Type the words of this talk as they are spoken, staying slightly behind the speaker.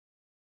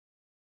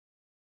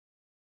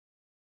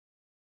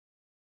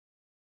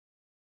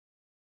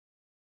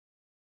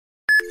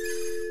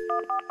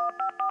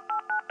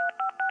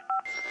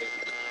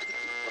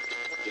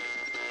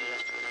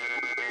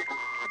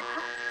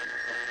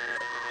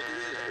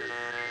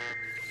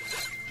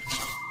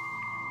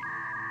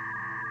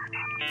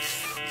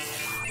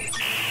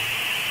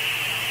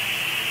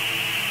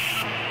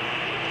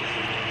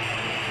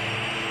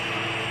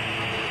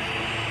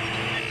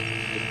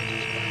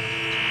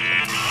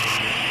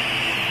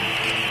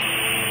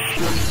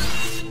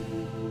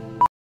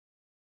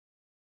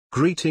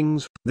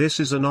Greetings, this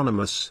is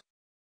Anonymous.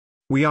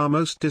 We are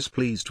most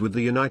displeased with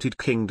the United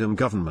Kingdom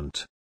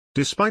government.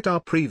 Despite our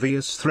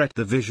previous threat,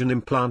 the vision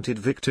implanted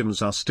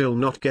victims are still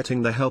not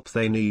getting the help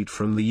they need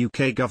from the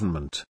UK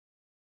government.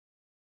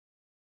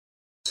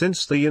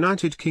 Since the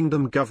United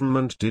Kingdom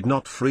government did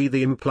not free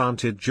the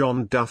implanted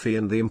John Duffy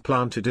and the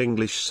implanted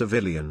English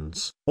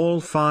civilians,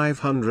 all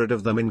 500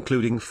 of them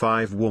including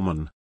 5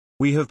 women,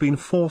 we have been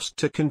forced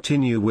to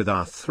continue with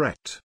our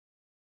threat.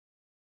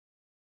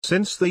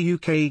 Since the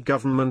UK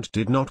government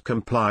did not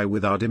comply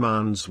with our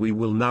demands, we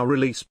will now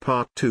release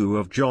part 2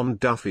 of John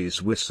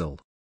Duffy's whistle.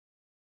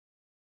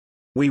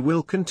 We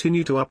will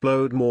continue to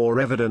upload more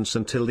evidence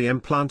until the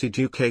implanted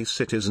UK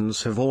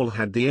citizens have all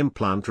had the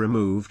implant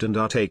removed and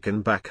are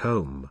taken back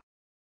home.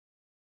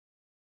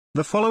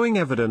 The following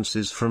evidence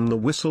is from the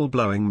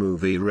whistleblowing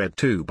movie read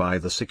to by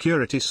the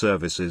security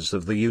services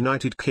of the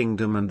United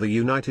Kingdom and the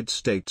United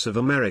States of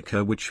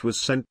America, which was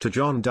sent to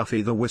John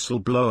Duffy, the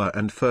whistleblower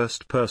and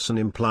first person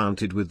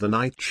implanted with the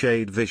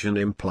Nightshade Vision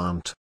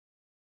implant.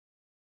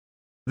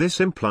 This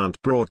implant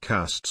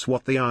broadcasts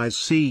what the eyes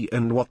see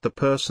and what the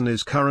person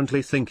is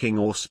currently thinking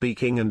or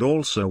speaking, and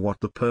also what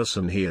the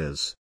person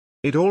hears.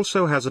 It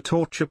also has a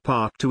torture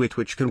part to it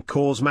which can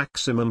cause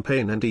maximum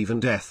pain and even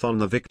death on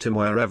the victim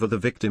wherever the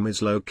victim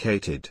is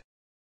located.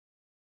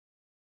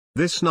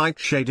 This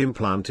nightshade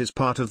implant is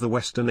part of the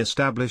Western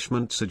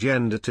establishment's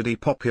agenda to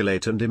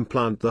depopulate and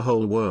implant the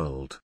whole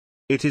world.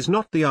 It is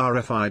not the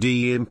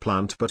RFID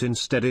implant, but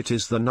instead it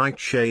is the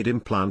nightshade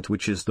implant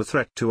which is the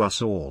threat to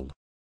us all.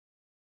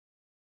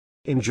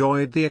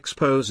 Enjoyed the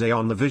expose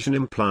on the Vision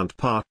implant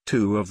part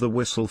 2 of the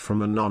whistle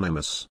from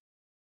Anonymous.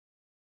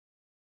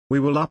 We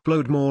will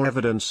upload more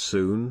evidence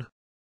soon.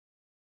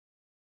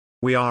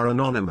 We are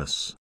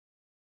Anonymous.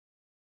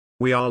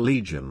 We are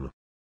Legion.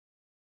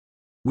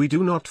 We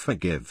do not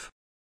forgive.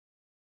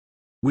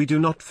 We do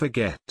not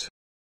forget.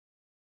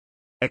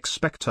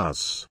 Expect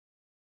us.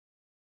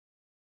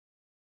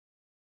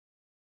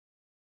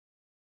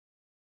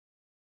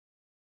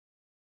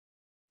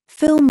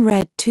 Film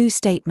Read 2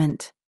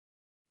 Statement.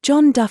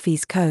 John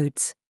Duffy's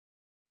codes.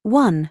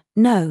 1.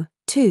 No.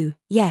 2.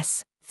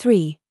 Yes.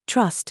 3.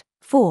 Trust.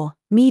 4.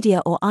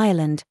 Media or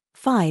Ireland.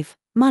 5.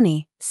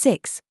 Money.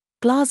 6.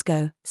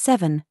 Glasgow.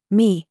 7.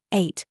 Me.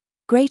 8.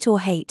 Great or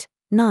hate.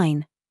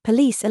 9.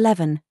 Police.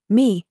 11.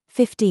 Me.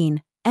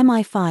 15.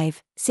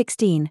 MI5.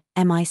 16.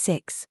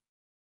 MI6.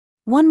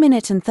 1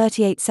 minute and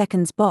 38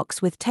 seconds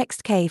box with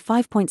text K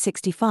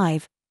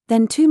 5.65,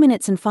 then 2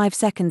 minutes and 5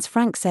 seconds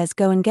Frank says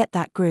go and get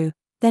that Gru,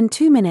 then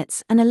 2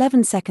 minutes and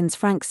 11 seconds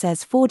Frank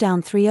says 4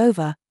 down 3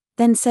 over,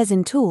 then says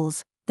in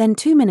tools, then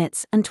 2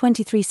 minutes and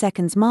 23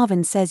 seconds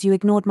Marvin says you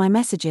ignored my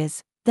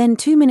messages, then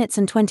 2 minutes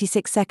and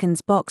 26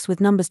 seconds box with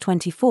numbers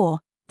 24,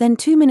 then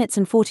 2 minutes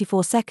and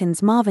 44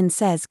 seconds Marvin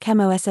says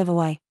Chemo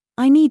Sevaway,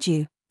 I need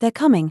you, they're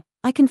coming,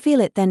 I can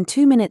feel it, then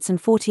 2 minutes and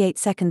 48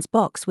 seconds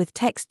box with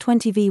text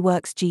 20V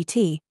works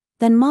GT,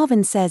 then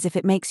Marvin says if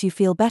it makes you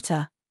feel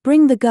better,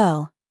 bring the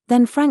girl,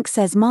 then Frank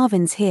says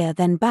Marvin's here,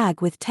 then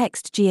bag with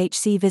text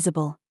GHC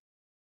visible.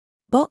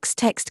 Box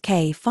text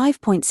K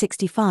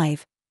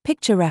 5.65,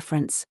 picture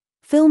reference,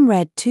 Film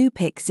Read 2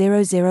 Pic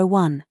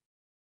 001.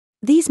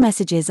 These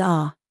messages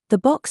are, the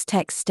box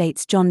text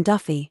states John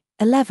Duffy,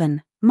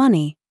 11,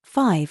 money,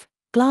 5,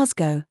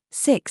 Glasgow,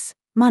 6,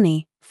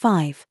 money,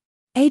 5.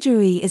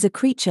 Ajarui is a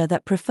creature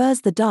that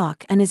prefers the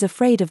dark and is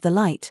afraid of the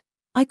light.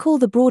 I call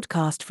the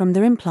broadcast from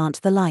the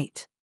implant the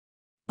light.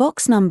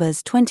 Box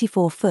numbers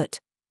 24 foot,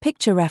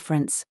 picture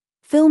reference,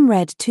 Film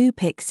Read 2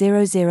 Pic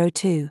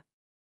 002.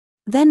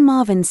 Then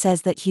Marvin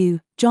says that you,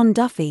 John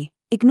Duffy,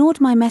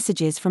 ignored my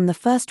messages from the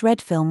first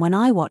Red film when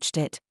I watched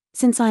it,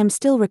 since I am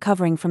still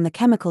recovering from the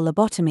chemical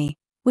lobotomy,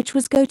 which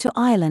was go to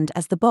Ireland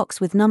as the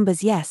box with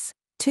numbers yes,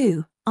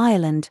 2,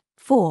 Ireland,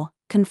 4,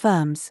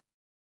 confirms.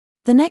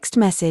 The next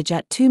message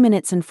at 2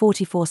 minutes and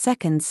 44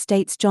 seconds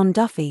states John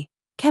Duffy,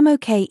 Chemo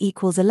K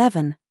equals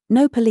 11,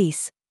 no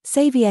police,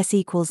 Savvy S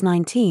equals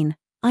 19,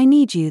 I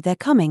need you, they're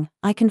coming,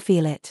 I can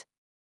feel it.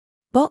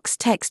 Box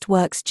text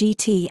works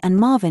GT and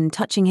Marvin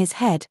touching his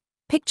head,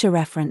 picture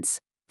reference,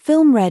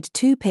 Film Read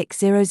 2 Pic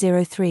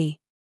 003.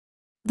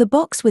 The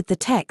box with the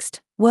text,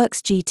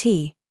 works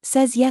GT,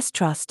 says yes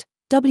trust,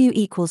 W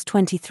equals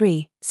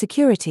 23,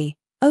 security,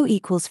 O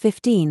equals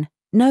 15,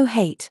 no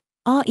hate,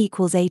 R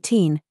equals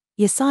 18,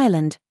 Yes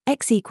Island,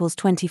 X equals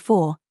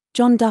 24,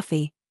 John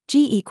Duffy,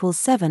 G equals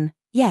 7,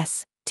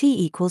 yes,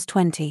 T equals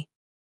 20.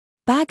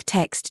 Bag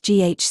text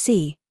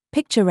GHC,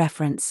 picture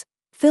reference,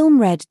 Film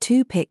Read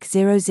 2 Pic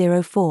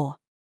 004.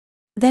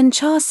 Then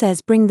Char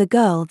says bring the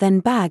girl,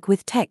 then bag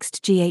with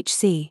text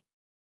GHC.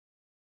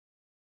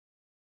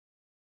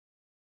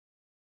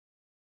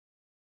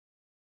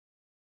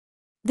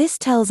 This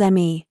tells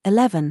ME,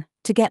 11,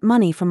 to get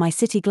money from my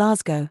city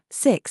Glasgow,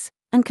 6,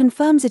 and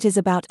confirms it is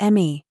about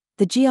ME,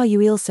 the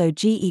GRU also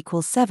G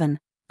equals 7,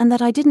 and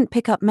that I didn't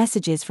pick up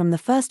messages from the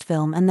first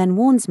film, and then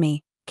warns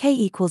me, K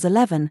equals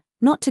 11,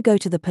 not to go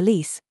to the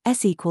police,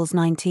 S equals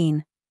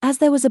 19. As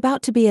there was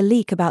about to be a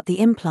leak about the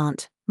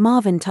implant,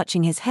 Marvin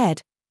touching his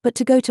head, but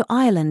to go to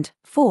Ireland,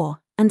 4,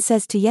 and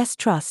says to Yes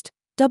Trust,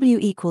 W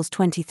equals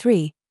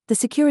 23, the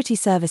security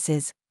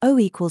services, O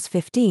equals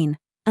 15,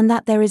 and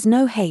that there is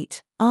no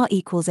hate, R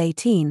equals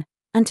 18,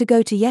 and to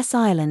go to Yes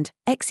Ireland,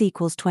 X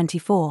equals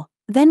 24,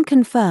 then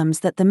confirms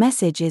that the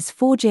message is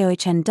for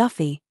JOHN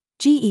Duffy,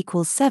 G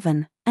equals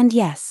 7, and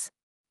yes.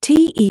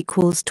 T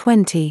equals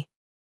 20.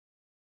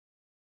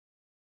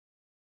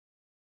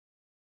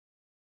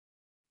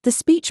 The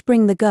speech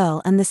bring the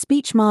girl and the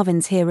speech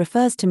Marvin's here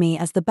refers to me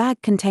as the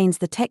bag contains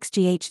the text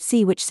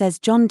GHC which says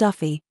John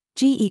Duffy,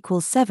 G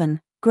equals 7,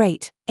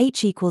 great,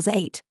 H equals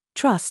 8,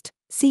 trust,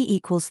 C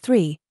equals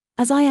 3,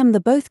 as I am the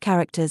both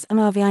characters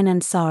Marvin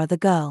and Sarah the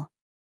girl.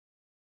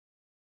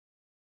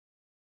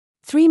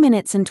 3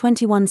 minutes and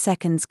 21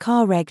 seconds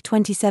car reg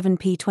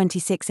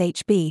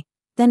 27P26HB,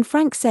 then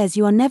Frank says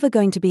you are never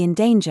going to be in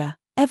danger,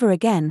 ever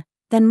again,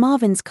 then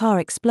Marvin's car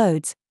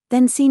explodes,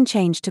 then scene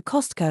change to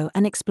Costco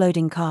and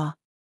exploding car.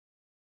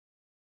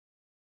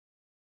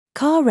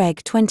 Car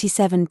reg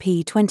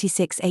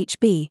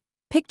 27P26HB,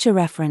 picture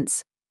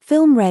reference,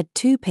 film red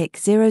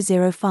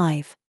 2pic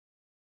 005.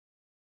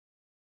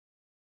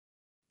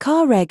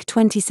 Car reg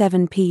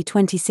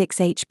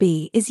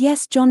 27P26HB is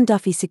yes John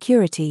Duffy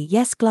security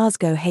yes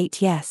Glasgow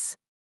hate yes.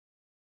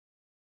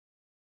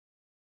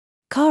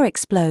 Car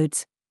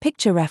explodes,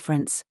 picture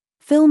reference,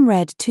 film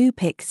red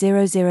 2pic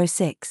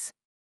 006.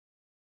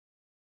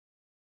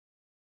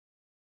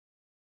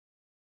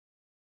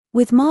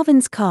 With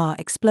Marvin's car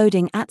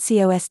exploding at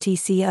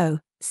COSTCO,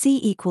 C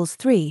equals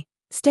 3,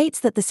 states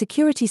that the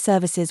security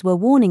services were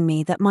warning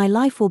me that my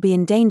life will be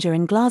in danger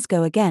in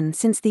Glasgow again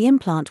since the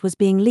implant was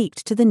being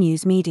leaked to the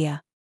news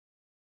media.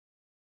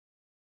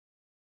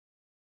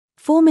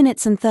 4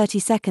 minutes and 30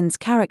 seconds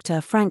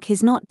character Frank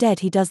he's not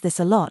dead he does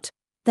this a lot,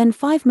 then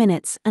 5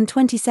 minutes and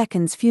 20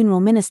 seconds funeral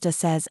minister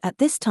says at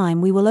this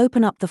time we will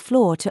open up the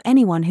floor to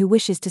anyone who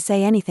wishes to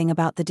say anything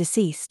about the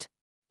deceased.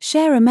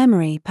 Share a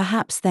memory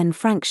perhaps then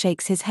Frank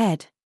shakes his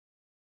head.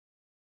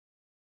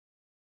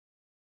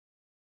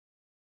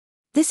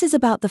 This is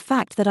about the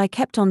fact that I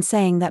kept on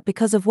saying that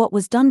because of what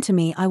was done to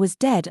me I was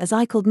dead as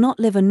I could not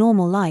live a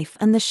normal life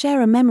and the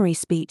share a memory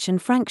speech and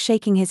Frank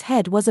shaking his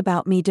head was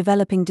about me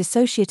developing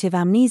dissociative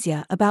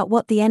amnesia about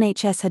what the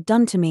NHS had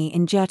done to me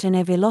in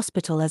Geneva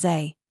Hospital as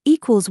A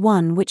equals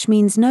 1 which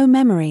means no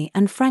memory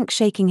and Frank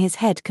shaking his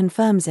head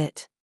confirms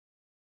it.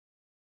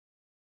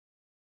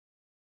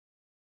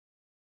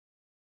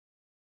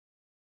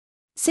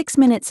 6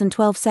 minutes and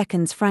 12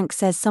 seconds Frank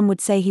says some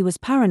would say he was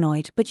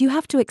paranoid but you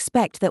have to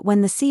expect that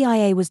when the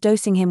CIA was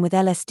dosing him with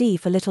LSD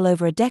for little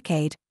over a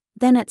decade,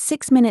 then at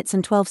 6 minutes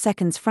and 12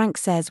 seconds Frank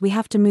says we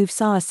have to move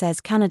Sarah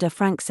says Canada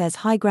Frank says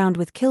high ground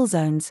with kill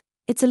zones,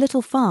 it's a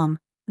little farm,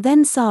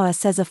 then Sarah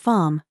says a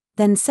farm,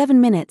 then 7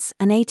 minutes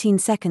and 18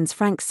 seconds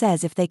Frank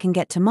says if they can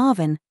get to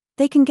Marvin,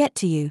 they can get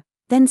to you,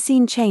 then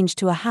scene change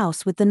to a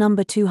house with the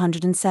number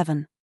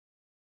 207.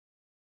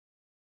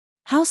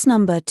 House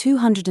number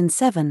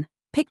 207.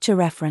 Picture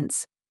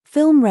reference,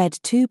 film red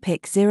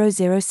 2pic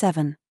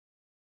 007.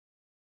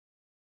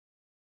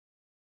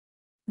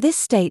 This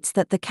states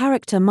that the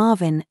character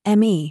Marvin,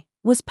 M.E.,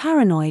 was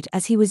paranoid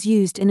as he was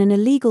used in an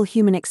illegal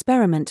human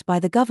experiment by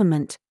the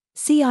government,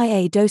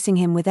 CIA dosing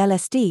him with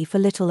LSD for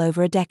little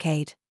over a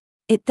decade.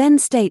 It then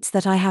states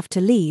that I have to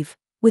leave,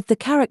 with the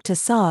character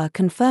Sarah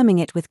confirming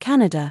it with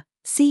Canada,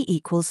 C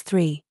equals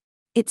 3.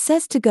 It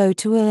says to go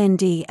to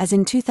LND as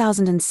in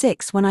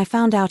 2006 when I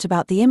found out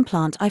about the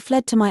implant I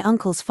fled to my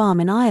uncle's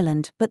farm in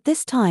Ireland but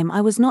this time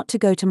I was not to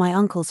go to my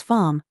uncle's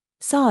farm,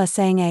 Sarah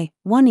saying a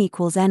 1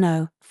 equals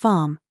NO,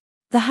 farm.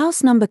 The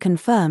house number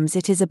confirms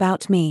it is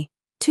about me,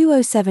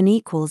 207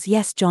 equals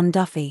yes John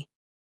Duffy.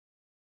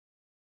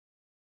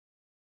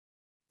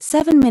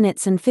 7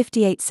 minutes and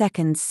 58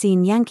 seconds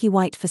scene Yankee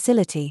White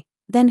facility,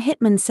 then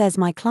Hitman says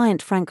my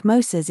client Frank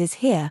Moses is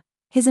here.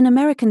 He's an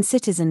American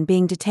citizen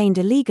being detained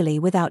illegally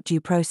without due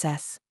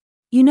process.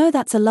 You know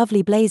that's a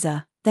lovely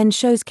blazer, then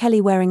shows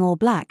Kelly wearing all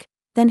black,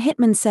 then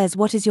Hitman says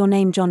what is your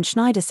name John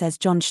Schneider says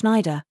John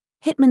Schneider,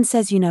 Hitman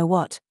says you know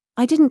what,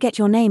 I didn't get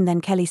your name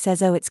then Kelly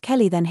says oh it's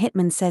Kelly then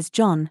Hitman says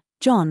John,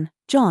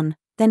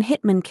 then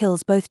Hitman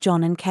kills both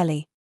John and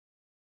Kelly.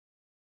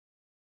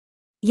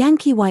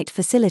 Yankee White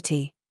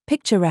facility,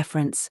 picture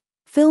reference,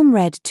 film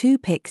red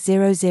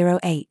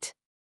 2pic 008.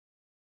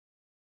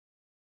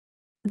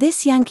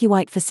 This Yankee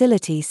White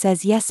facility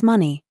says yes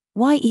money,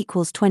 Y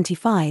equals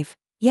 25,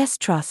 yes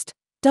trust,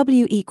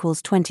 W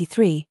equals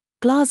 23,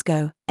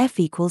 Glasgow, F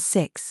equals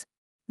 6.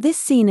 This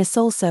scene is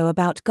also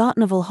about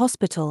Gartnerville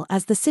Hospital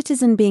as the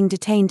citizen being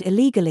detained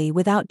illegally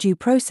without due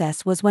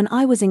process was when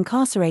I was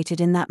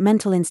incarcerated in that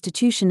mental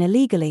institution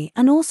illegally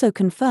and also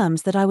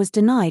confirms that I was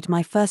denied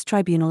my first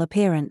tribunal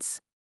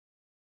appearance.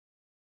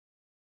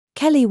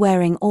 Kelly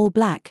wearing all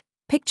black,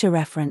 picture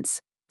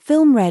reference,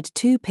 Film Red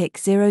 2 Pic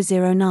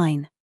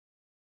 009.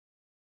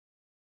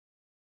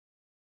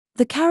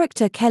 The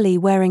character Kelly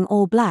wearing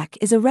all black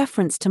is a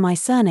reference to my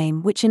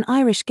surname, which in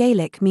Irish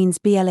Gaelic means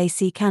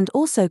Black, and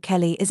also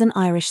Kelly is an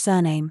Irish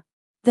surname.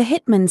 The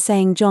hitman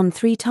saying John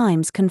 3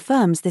 times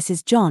confirms this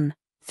is John.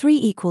 3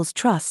 equals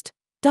trust.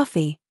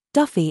 Duffy.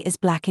 Duffy is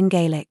black in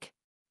Gaelic.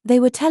 They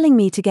were telling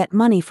me to get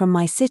money from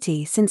my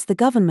city since the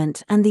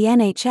government and the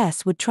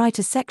NHS would try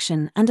to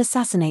section and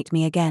assassinate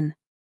me again.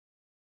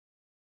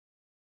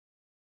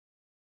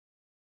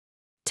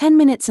 10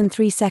 minutes and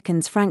 3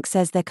 seconds. Frank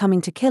says they're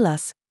coming to kill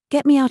us.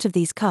 Get me out of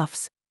these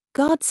cuffs.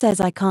 Guard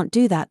says I can't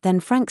do that. Then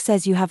Frank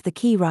says you have the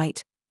key,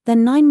 right?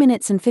 Then 9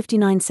 minutes and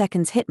 59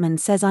 seconds. Hitman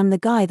says I'm the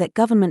guy that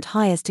government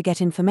hires to get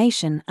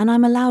information and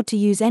I'm allowed to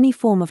use any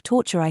form of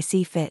torture I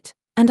see fit.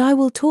 And I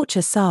will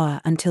torture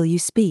Sarah until you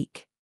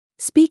speak.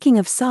 Speaking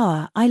of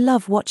Sarah, I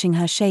love watching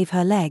her shave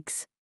her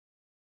legs.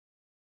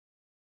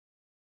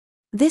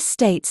 This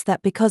states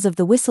that because of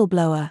the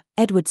whistleblower,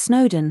 Edward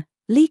Snowden,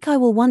 leak, I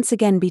will once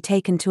again be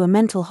taken to a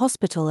mental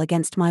hospital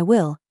against my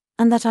will,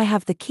 and that I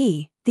have the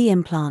key, the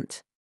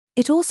implant.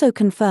 It also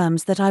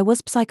confirms that I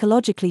was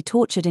psychologically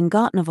tortured in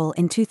Gartnerville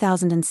in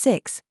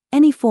 2006,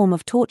 any form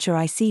of torture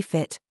I see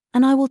fit,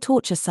 and I will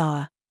torture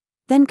Sarah.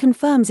 Then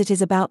confirms it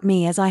is about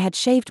me as I had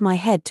shaved my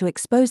head to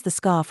expose the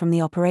scar from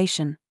the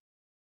operation.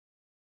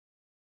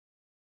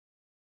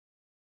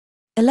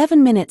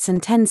 11 minutes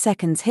and 10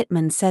 seconds.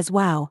 Hitman says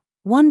wow,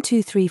 1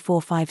 2 3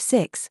 4 5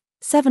 6,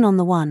 7 on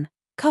the 1,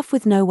 cuff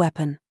with no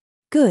weapon.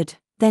 Good.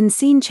 Then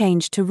scene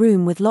change to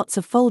room with lots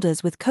of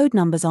folders with code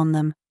numbers on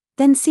them,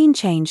 then scene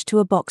change to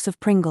a box of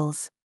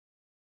Pringles.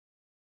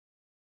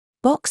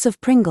 Box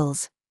of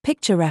Pringles,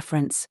 picture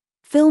reference,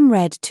 Film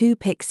Red 2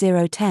 Pic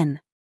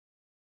 010.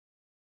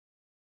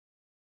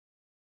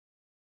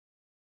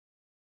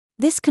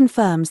 This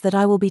confirms that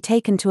I will be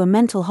taken to a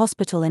mental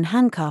hospital in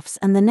handcuffs,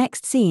 and the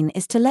next scene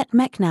is to let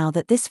Mech know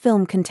that this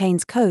film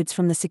contains codes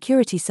from the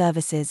security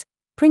services,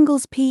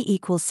 Pringles P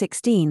equals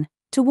 16,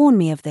 to warn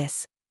me of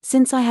this,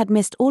 since I had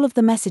missed all of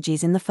the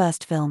messages in the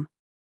first film.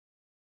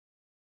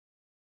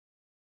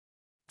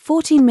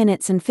 14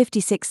 minutes and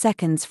 56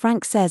 seconds.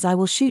 Frank says I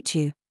will shoot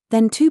you,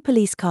 then 2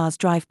 police cars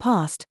drive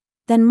past,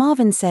 then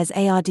Marvin says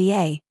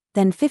ARDA,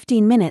 then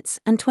 15 minutes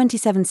and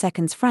 27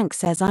 seconds. Frank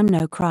says I'm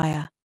no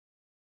crier.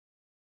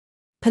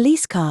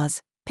 Police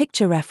cars,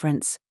 picture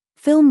reference,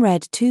 Film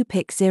Red 2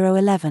 Pic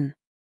 011.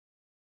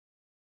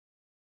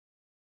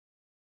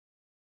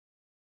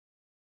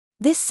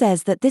 This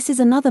says that this is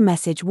another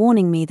message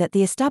warning me that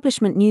the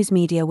establishment news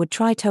media would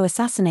try to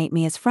assassinate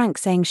me, as Frank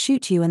saying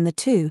shoot you and the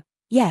 2,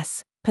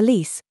 yes,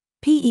 police,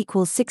 P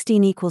equals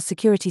 16 equals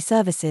security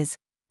services,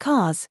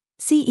 cars,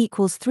 C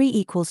equals 3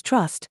 equals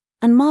trust,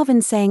 and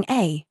Marvin saying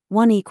A,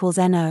 1 equals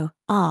NO,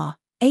 R,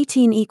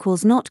 18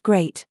 equals not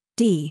great,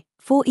 D,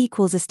 4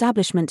 equals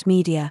establishment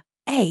media,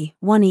 A,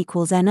 1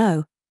 equals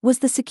NO, was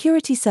the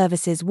security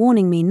services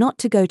warning me not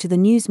to go to the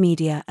news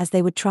media as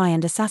they would try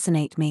and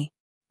assassinate me,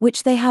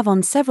 which they have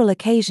on several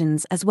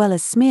occasions, as well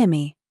as smear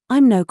me.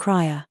 I'm no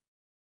crier.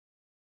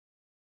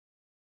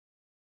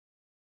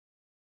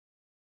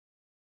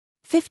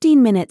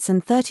 15 minutes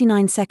and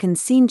 39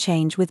 seconds. Scene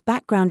change with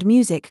background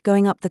music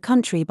going up the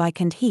country by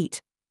Canned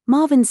Heat.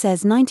 Marvin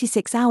says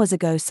 96 hours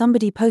ago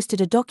somebody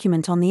posted a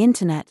document on the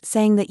internet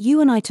saying that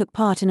you and I took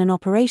part in an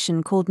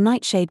operation called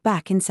Nightshade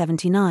back in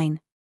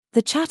 79.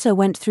 The chatter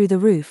went through the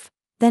roof.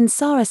 Then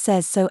Sarah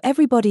says so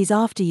everybody's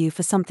after you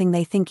for something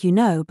they think you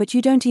know but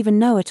you don't even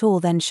know at all.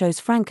 Then shows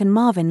Frank and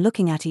Marvin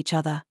looking at each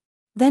other.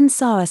 Then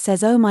Sarah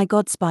says oh my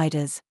god,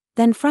 spiders.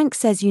 Then Frank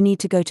says you need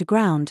to go to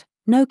ground,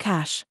 no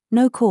cash,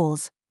 no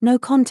calls, no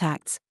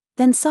contacts.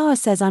 Then Sarah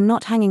says I'm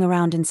not hanging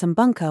around in some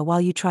bunker while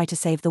you try to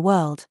save the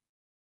world.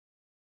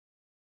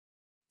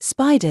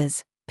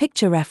 Spiders,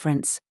 picture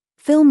reference,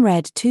 Film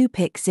Red 2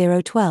 Pic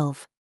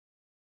 012.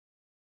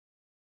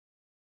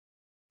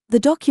 The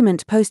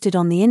document posted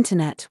on the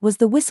internet was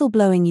the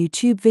whistleblowing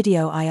YouTube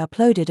video I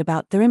uploaded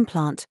about the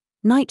implant,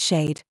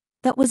 Nightshade,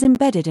 that was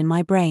embedded in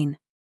my brain.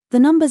 The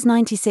numbers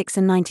 96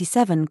 and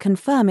 97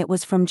 confirm it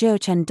was from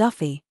Jochen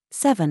Duffy,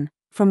 7,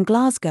 from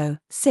Glasgow,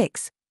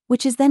 6,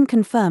 which is then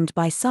confirmed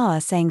by Sarah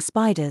saying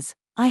spiders,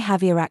 I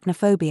have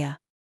arachnophobia.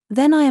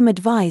 Then I am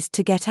advised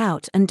to get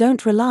out and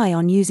don't rely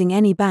on using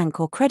any bank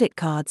or credit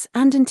cards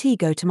and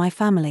go to my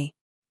family.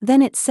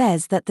 Then it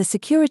says that the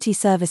security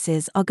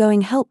services are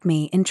going help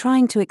me in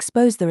trying to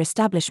expose the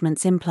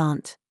establishment's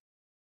implant.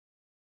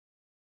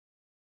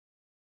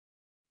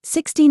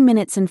 16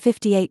 minutes and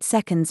 58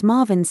 seconds.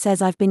 Marvin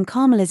says I've been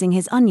caramelizing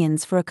his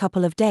onions for a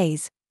couple of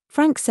days.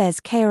 Frank says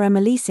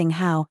caramelizing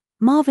how?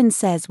 Marvin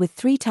says with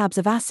 3 tabs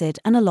of acid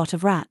and a lot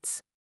of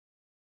rats.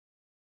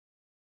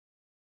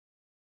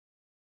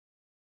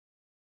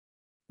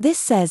 This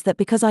says that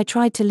because I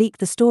tried to leak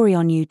the story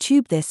on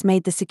YouTube, this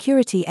made the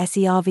security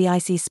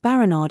service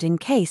paranoid in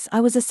case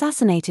I was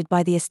assassinated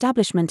by the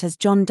establishment as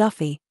John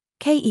Duffy,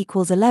 K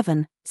equals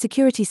 11,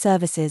 security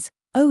services,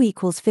 O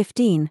equals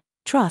 15,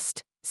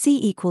 trust, C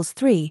equals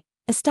 3,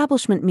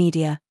 establishment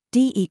media,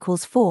 D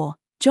equals 4,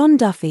 John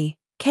Duffy,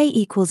 K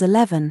equals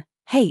 11,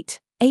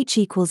 hate, H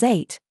equals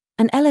 8,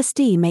 and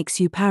LSD makes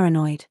you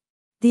paranoid.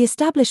 The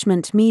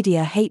establishment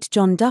media hate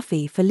John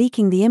Duffy for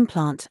leaking the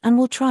implant and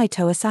will try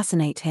to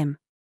assassinate him.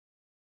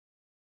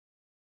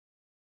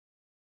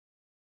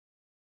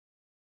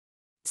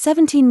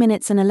 17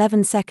 minutes and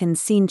 11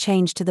 seconds scene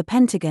change to the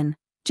Pentagon.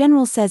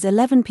 General says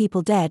 11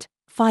 people dead,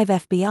 5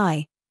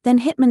 FBI. Then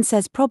Hitman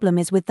says problem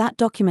is with that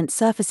document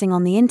surfacing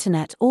on the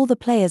internet, all the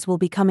players will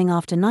be coming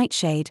after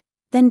Nightshade.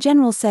 Then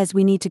General says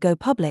we need to go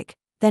public.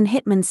 Then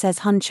Hitman says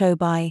Huncho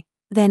by.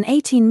 Then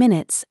 18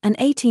 minutes and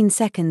 18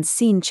 seconds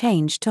scene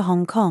change to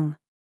Hong Kong.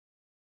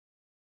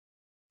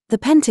 The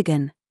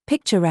Pentagon,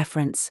 picture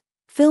reference,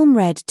 film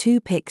Red 2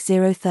 Pic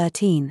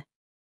 013.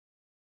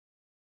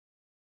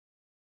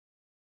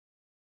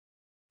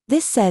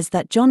 This says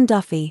that John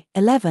Duffy,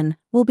 11,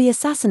 will be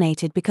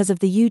assassinated because of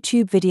the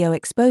YouTube video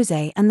expose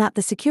and that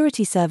the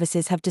security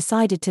services have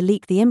decided to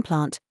leak the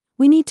implant.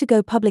 We need to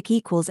go public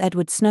equals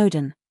Edward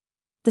Snowden.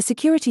 The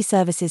security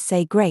services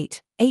say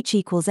great, H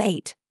equals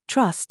 8,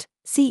 trust,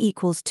 C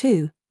equals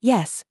 2,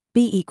 yes,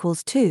 B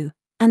equals 2,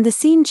 and the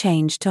scene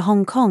change to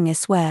Hong Kong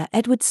is where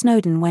Edward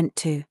Snowden went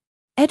to.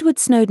 Edward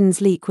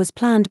Snowden's leak was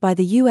planned by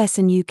the US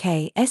and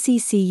UK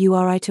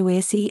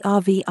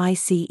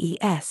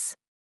SECURITOESERVICES.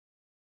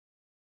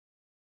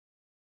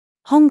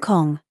 Hong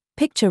Kong,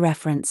 picture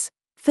reference,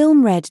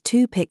 film Red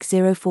 2 Pic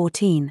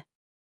 014.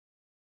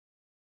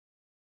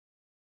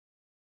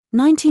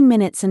 19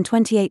 minutes and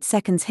 28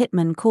 seconds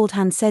Hitman called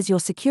Han says your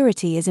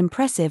security is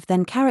impressive,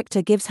 then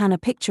character gives Han a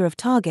picture of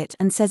target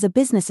and says a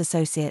business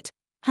associate.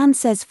 Han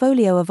says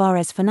Folio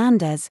Alvarez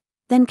Fernandez,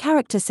 then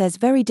character says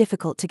very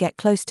difficult to get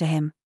close to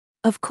him.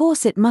 Of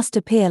course it must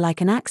appear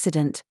like an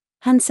accident.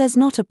 Han says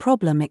not a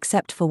problem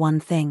except for one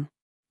thing.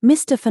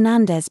 Mr.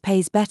 Fernandez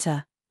pays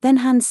better. Then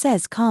Han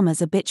says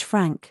karma's a bitch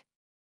Frank.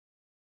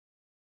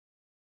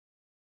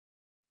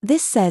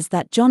 This says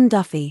that John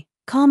Duffy,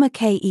 karma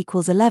K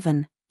equals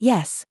 11,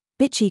 yes,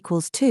 bitch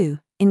equals 2,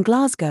 in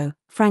Glasgow,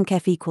 Frank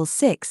F equals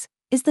 6,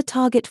 is the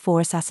target for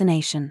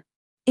assassination.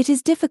 It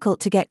is difficult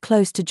to get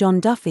close to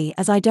John Duffy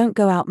as I don't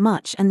go out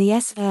much and the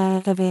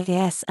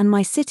SVS and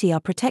my city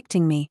are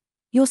protecting me.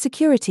 Your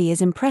security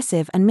is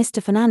impressive and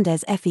Mr.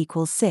 Fernandez F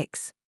equals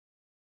 6.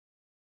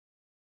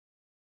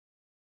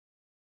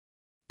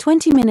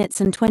 20 minutes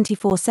and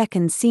 24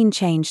 seconds scene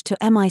change to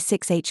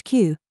MI6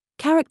 HQ.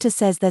 Character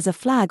says there's a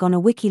flag on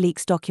a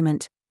WikiLeaks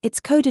document, it's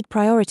coded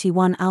priority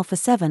 1 Alpha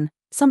 7,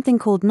 something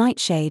called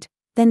Nightshade,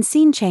 then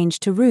scene change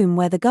to room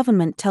where the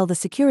government tell the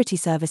security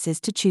services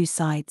to choose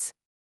sides.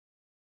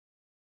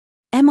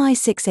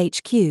 MI6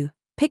 HQ,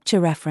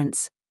 picture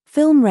reference,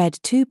 film Red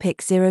 2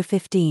 Pic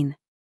 015.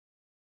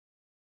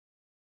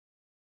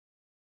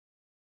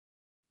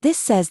 This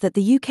says that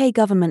the UK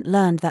government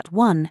learned that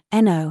 1,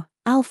 NO,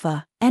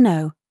 Alpha,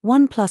 NO,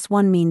 1 +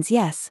 1 means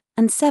yes,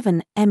 and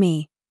 7,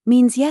 ME,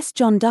 means yes.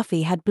 John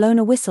Duffy had blown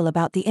a whistle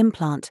about the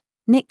implant,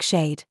 Nick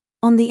Shade,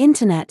 on the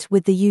internet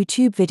with the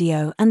YouTube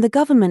video, and the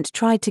government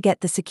tried to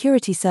get the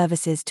security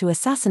services to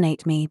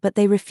assassinate me but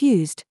they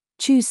refused.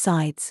 Choose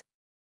sides.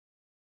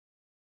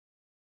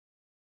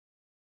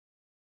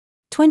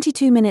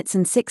 22 minutes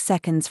and 6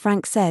 seconds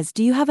Frank says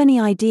do you have any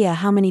idea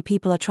how many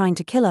people are trying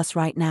to kill us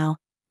right now?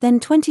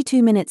 Then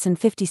 22 minutes and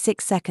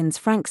 56 seconds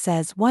Frank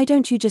says why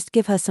don't you just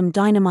give her some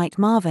dynamite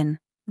Marvin?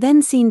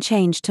 Then scene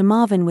change to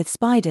Marvin with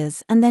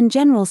spiders and then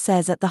General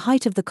says at the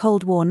height of the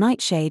Cold War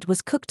Nightshade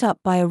was cooked up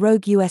by a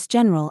rogue US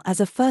general as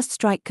a first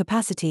strike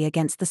capacity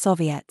against the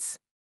Soviets.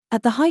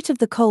 At the height of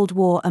the Cold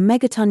War a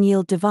megaton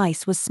yield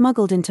device was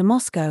smuggled into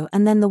Moscow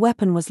and then the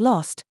weapon was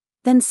lost.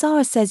 Then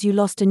Sarah says you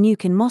lost a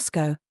nuke in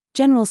Moscow.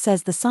 General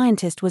says the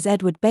scientist was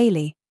Edward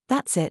Bailey,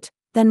 that's it.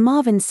 Then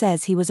Marvin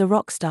says he was a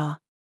rock star.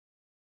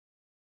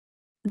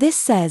 This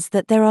says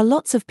that there are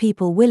lots of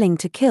people willing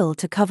to kill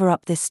to cover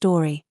up this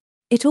story.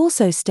 It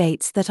also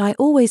states that I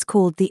always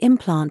called the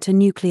implant a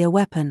nuclear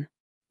weapon.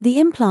 The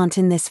implant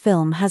in this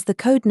film has the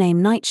codename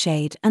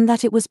Nightshade and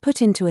that it was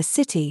put into a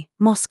city,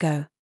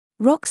 Moscow.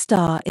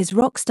 Rockstar is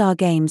Rockstar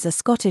Games, a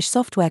Scottish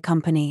software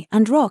company,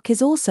 and rock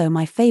is also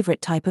my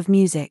favorite type of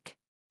music.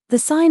 The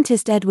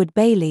scientist Edward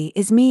Bailey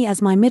is me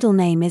as my middle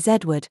name is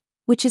Edward,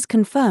 which is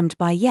confirmed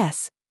by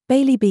yes,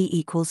 Bailey B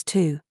equals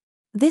 2.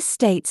 This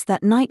states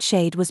that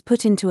Nightshade was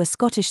put into a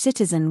Scottish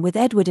citizen with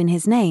Edward in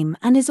his name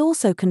and is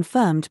also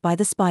confirmed by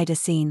the spider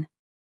scene.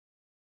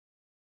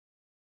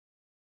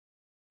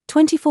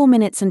 24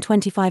 minutes and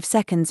 25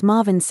 seconds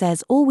Marvin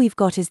says all we've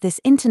got is this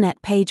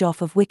internet page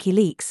off of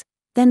WikiLeaks,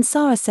 then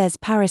Sarah says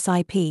Paris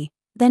IP,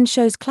 then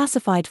shows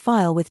classified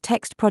file with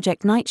text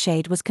Project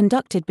Nightshade was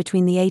conducted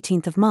between the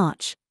 18th of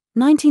March,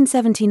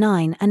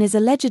 1979 and is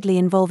allegedly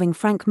involving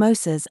Frank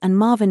Moses and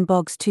Marvin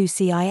Boggs 2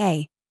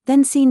 CIA.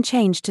 Then scene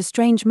changed to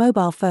strange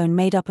mobile phone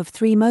made up of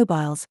 3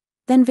 mobiles.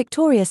 Then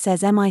Victoria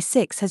says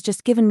MI6 has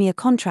just given me a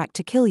contract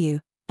to kill you,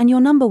 and you're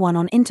number 1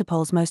 on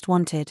Interpol's most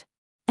wanted.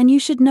 And you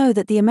should know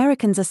that the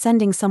Americans are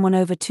sending someone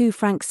over too.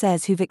 Frank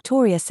says who.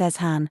 Victoria says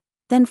Han.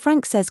 Then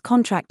Frank says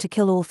contract to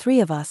kill all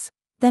 3 of us.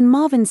 Then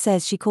Marvin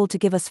says she called to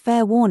give us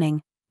fair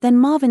warning. Then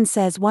Marvin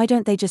says why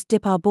don't they just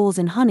dip our balls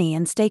in honey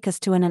and stake us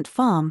to an ant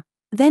farm.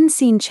 Then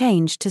scene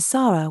change to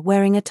Sarah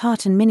wearing a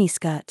tartan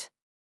miniskirt.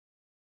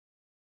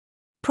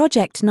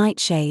 Project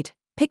Nightshade,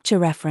 picture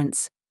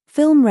reference,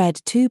 film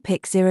Red 2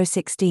 Pic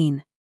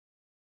 016.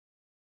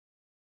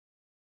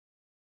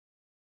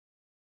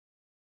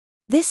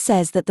 This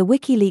says that the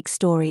WikiLeaks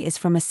story is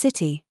from a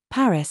city,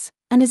 Paris,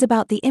 and is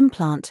about the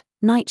implant,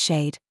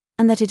 Nightshade,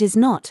 and that it is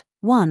not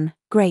 1,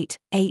 Great,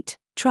 8,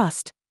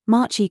 Trust,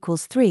 March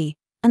equals 3,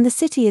 and the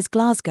city is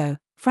Glasgow,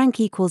 Frank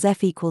equals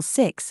F equals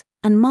 6,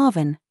 and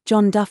Marvin,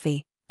 John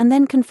Duffy, and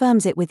then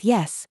confirms it with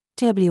yes,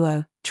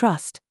 TWO,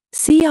 Trust,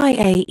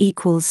 CIA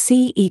equals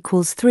C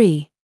equals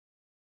 3.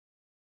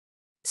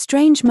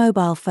 Strange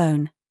mobile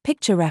phone,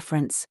 picture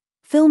reference,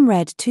 film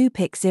Red 2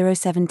 Pic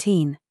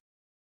 017.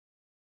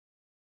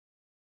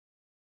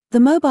 The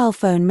mobile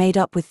phone made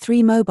up with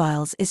 3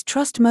 mobiles is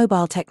Trust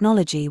Mobile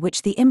Technology,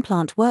 which the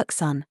implant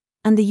works on,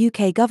 and the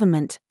UK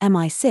government,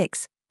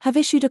 MI6, have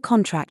issued a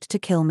contract to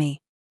kill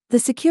me. The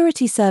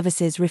security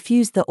services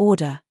refused the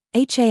order,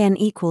 HAN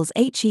equals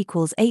H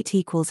equals 8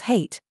 equals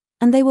hate,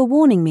 and they were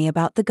warning me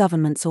about the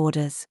government's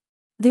orders.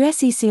 The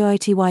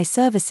SECITY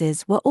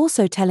services were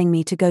also telling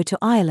me to go to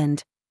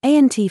Ireland.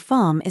 ANT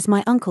Farm is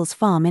my uncle's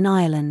farm in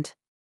Ireland.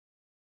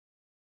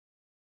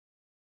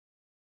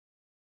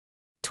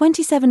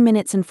 27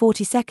 minutes and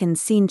 40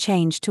 seconds scene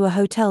change to a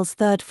hotel's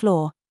 3rd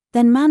floor,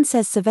 then man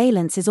says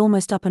surveillance is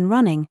almost up and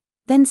running,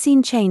 then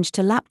scene change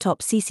to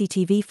laptop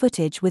CCTV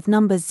footage with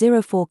numbers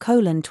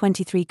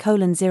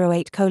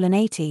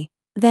 04:23:08:80,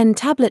 then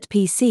tablet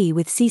PC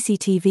with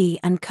CCTV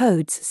and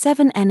codes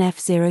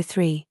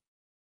 7NF03.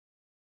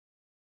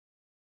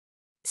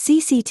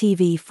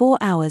 CCTV 4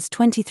 hours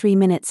 23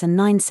 minutes and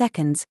 9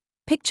 seconds,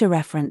 picture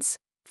reference,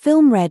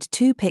 film Red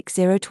 2 Pic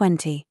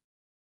 020.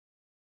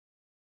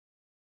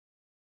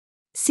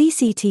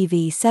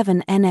 CCTV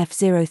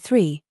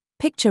 7NF03,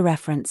 picture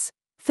reference,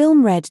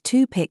 film Red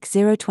 2 Pic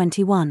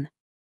 021.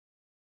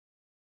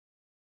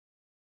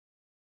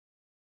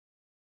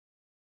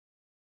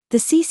 The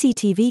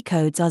CCTV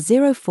codes are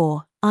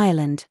 04,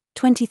 Ireland,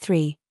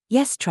 23,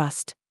 Yes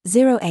Trust,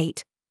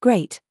 08,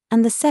 Great,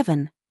 and the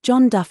 7,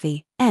 John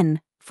Duffy,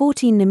 N,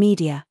 14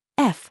 Namedia,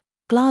 F,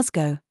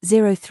 Glasgow,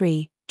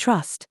 03,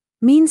 Trust.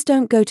 Means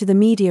don't go to the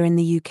media in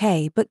the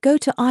UK but go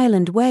to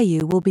Ireland where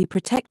you will be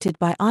protected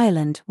by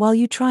Ireland while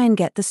you try and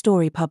get the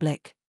story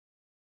public.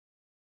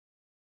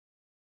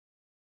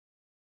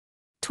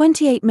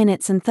 28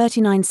 minutes and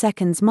 39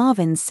 seconds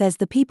Marvin says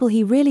the people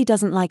he really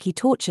doesn't like he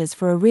tortures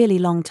for a really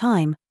long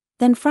time,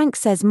 then Frank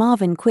says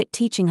Marvin quit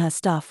teaching her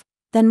stuff,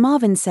 then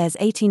Marvin says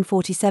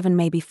 1847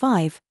 maybe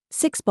 5,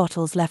 6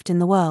 bottles left in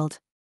the world.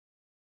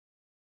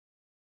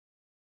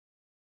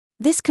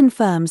 This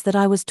confirms that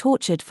I was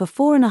tortured for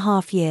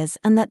 4.5 years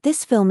and that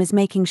this film is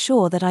making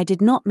sure that I did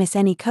not miss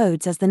any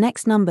codes, as the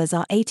next numbers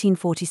are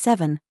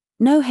 1847,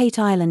 No Hate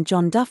Island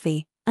John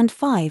Duffy, and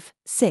 5,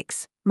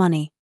 6,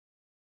 money.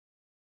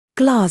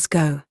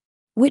 Glasgow.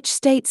 Which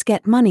states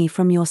get money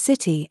from your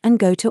city and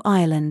go to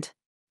Ireland?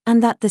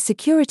 And that the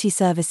security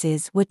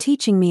services were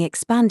teaching me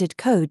expanded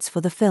codes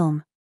for the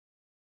film.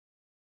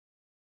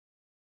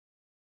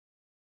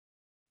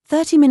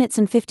 30 minutes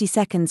and 50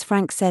 seconds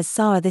Frank says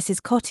Sarah this is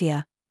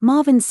Kotia.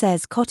 Marvin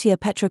says Kotia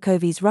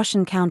Petrokovi's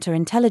Russian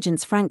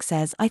counter-intelligence. Frank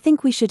says I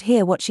think we should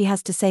hear what she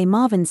has to say.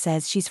 Marvin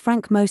says she's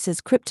Frank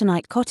Mosa's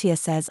kryptonite. Kotia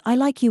says I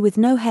like you with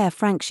no hair.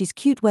 Frank she's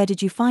cute. Where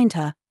did you find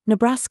her?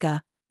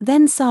 Nebraska.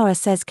 Then Sarah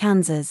says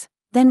Kansas.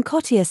 Then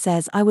Kotia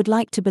says I would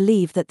like to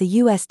believe that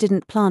the US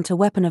didn't plant a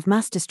weapon of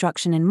mass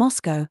destruction in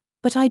Moscow,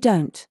 but I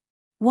don't.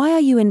 Why are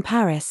you in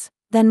Paris?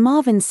 Then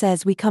Marvin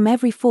says we come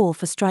every fall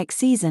for strike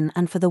season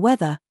and for the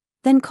weather.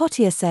 Then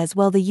Kotia says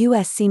well the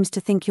US seems to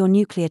think you're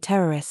nuclear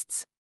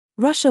terrorists.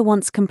 Russia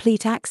wants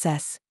complete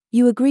access.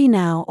 You agree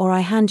now or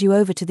I hand you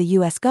over to the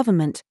US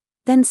government.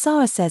 Then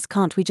Sarah says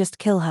can't we just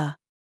kill her?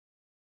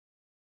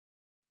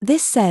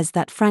 This says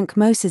that Frank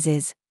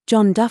Moses's,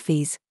 John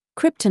Duffy's,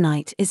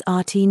 kryptonite is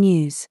RT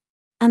News.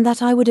 And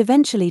that I would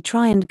eventually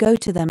try and go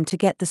to them to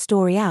get the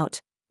story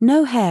out.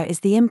 No hair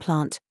is the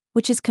implant,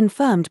 which is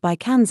confirmed by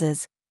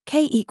Kansas,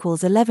 K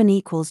equals 11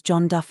 equals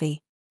John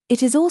Duffy.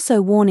 It is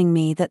also warning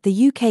me that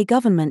the UK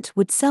government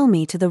would sell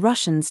me to the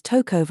Russians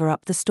to cover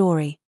up the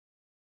story.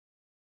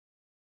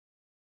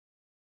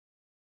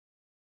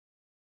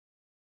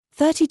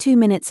 32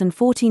 minutes and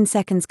 14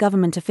 seconds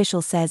government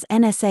official says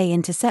NSA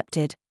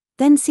intercepted,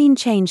 then scene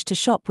change to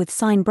shop with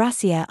sign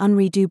Brassiere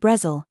Henri du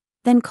Brezel,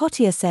 then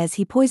Kotia says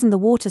he poisoned the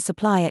water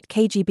supply at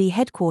KGB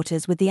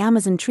headquarters with the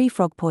Amazon tree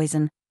frog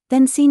poison,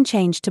 then scene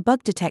change to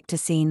bug detector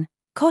scene,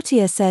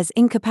 Kotia says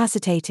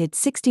incapacitated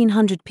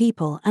 1,600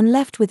 people and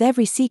left with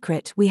every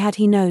secret we had.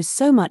 He knows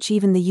so much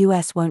even the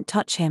US won't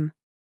touch him.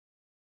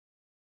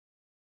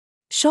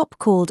 Shop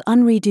called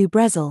Henri du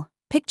Brezel,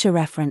 picture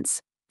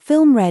reference,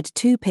 film Red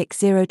 2 Pic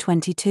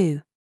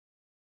 022.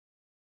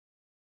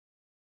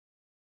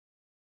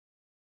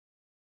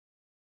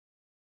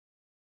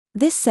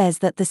 This says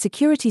that the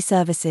security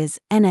services,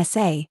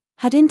 NSA,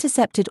 had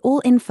intercepted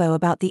all info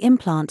about the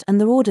implant and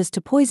their orders to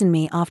poison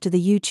me after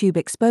the YouTube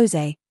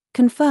expose,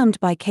 confirmed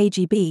by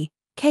KGB,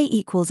 K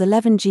equals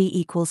 11G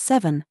equals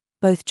 7,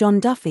 both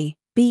John Duffy,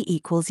 B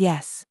equals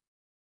yes.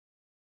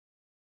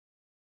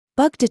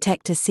 Bug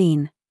detector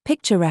scene,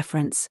 picture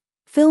reference,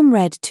 film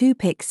red 2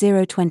 pic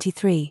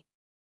 023.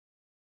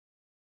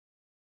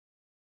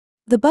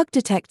 The bug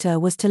detector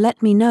was to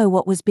let me know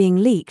what was being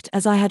leaked,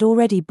 as I had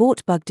already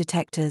bought bug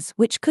detectors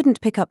which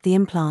couldn't pick up the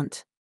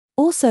implant.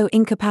 Also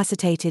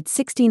incapacitated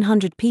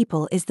 1,600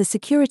 people is the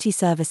security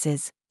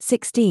services,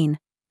 16,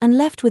 and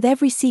left with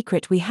every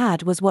secret we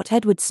had was what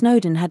Edward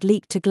Snowden had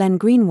leaked to Glenn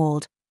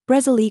Greenwald,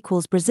 Brazil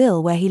equals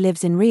Brazil where he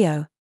lives in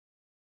Rio.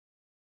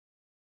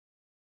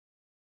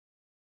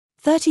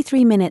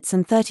 33 minutes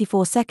and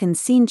 34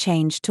 seconds scene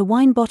change to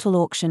wine bottle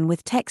auction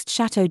with text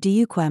Chateau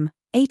d'Yquem,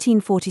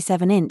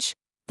 1847-inch,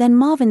 then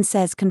Marvin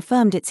says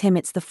confirmed it's him,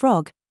 it's the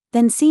frog,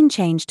 then scene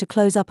change to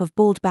close-up of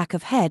bald back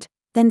of head,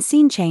 then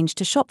scene change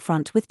to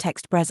shopfront with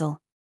text Brazil.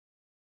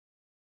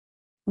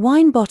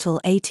 Wine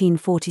bottle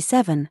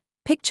 1847,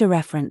 picture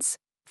reference,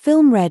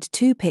 film red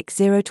 2 pic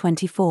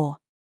 024.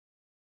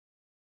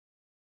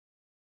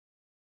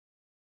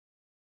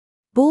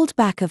 Bald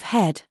back of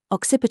head,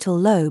 occipital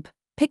lobe,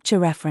 picture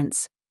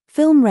reference,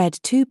 film red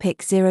 2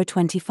 pic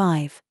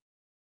 025.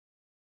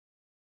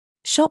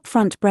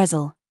 Shopfront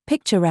Brazil,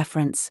 picture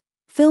reference,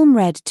 film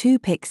red 2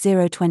 pic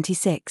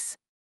 026.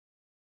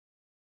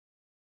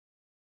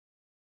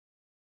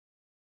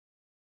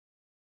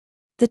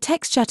 The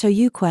text Chateau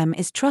d'Yquem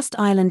is Trust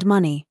Island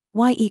money,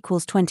 Y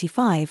equals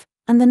 25,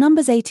 and the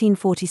numbers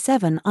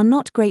 1847 are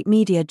not great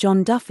media.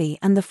 John Duffy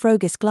and the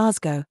Frogus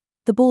Glasgow,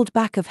 the bald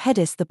back of head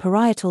is the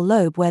parietal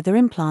lobe where the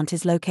implant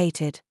is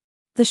located.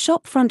 The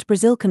shopfront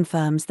Brazil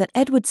confirms that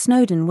Edward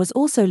Snowden was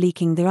also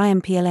leaking the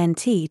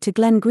IMPLNT to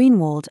Glenn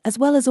Greenwald as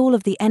well as all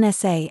of the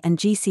NSA and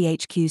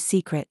GCHQ's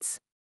secrets.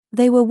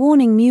 They were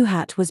warning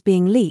Muhat was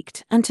being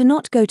leaked and to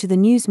not go to the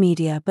news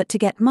media but to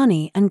get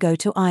money and go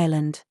to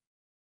Ireland.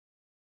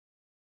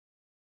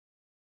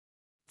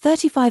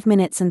 35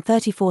 minutes and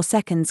 34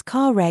 seconds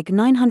car reg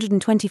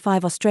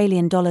 925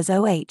 Australian dollars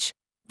OH,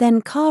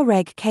 then car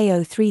reg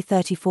KO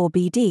 334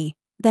 BD,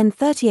 then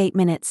 38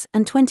 minutes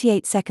and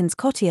 28 seconds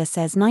Cottier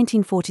says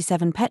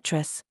 1947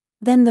 Petrus,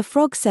 then the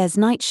frog says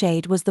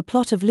Nightshade was the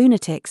plot of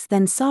lunatics,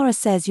 then Sarah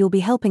says you'll be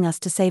helping us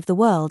to save the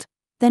world,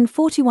 then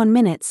 41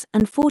 minutes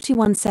and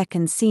 41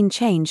 seconds scene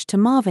change to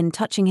Marvin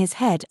touching his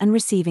head and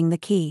receiving the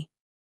key.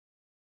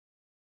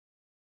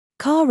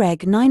 Car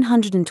reg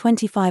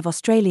 925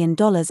 Australian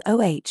dollars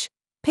OH,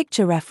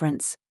 picture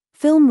reference,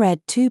 film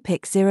red 2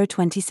 pic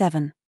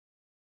 027.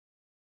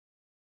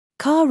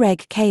 Car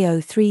reg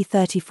KO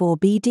 334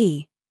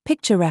 BD,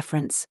 picture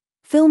reference,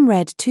 film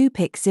red 2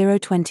 pic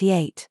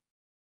 028.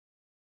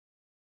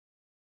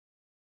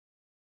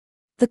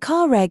 The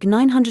car reg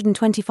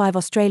 925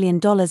 Australian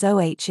dollars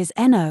OH is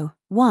NO,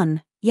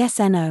 1, yes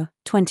NO,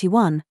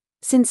 21.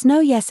 Since no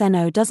yes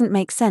NO doesn't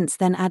make sense,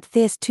 then add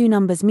this two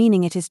numbers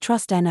meaning it is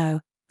trust NO,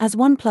 as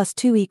 1 plus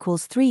 2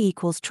 equals 3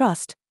 equals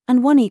trust,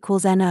 and 1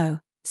 equals NO.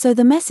 So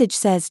the message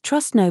says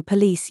trust no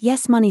police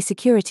yes money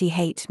security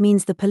hate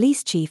means the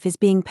police chief is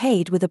being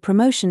paid with a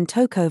promotion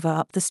tokeover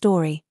up the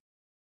story.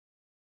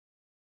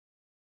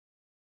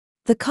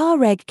 The car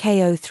reg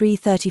KO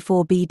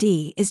 334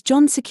 BD is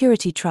John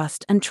Security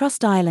Trust and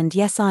Trust Ireland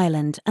yes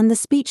Ireland, and the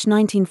speech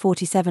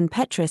 1947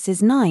 Petrus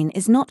is 9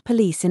 is not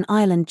police in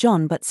Ireland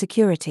John but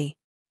security.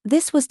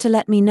 This was to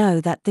let me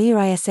know that the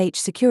ISH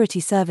security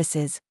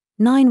services,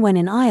 9 when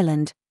in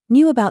Ireland,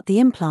 knew about the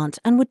implant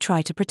and would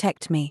try to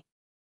protect me.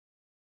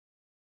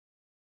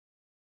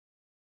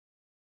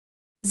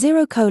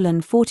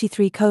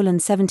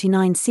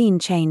 0:43:79 scene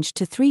changed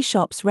to 3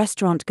 shops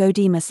restaurant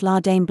Godimas La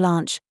Dame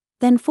Blanche,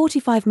 then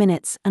 45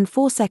 minutes and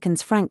 4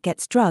 seconds Frank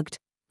gets drugged,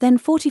 then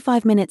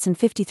 45 minutes and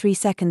 53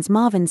 seconds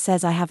Marvin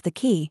says I have the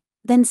key,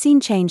 then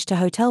scene change to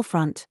hotel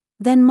front,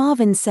 then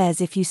Marvin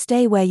says if you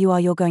stay where you are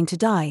you're going to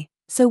die,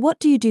 so what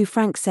do you do?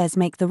 Frank says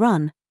make the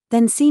run,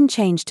 then scene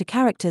change to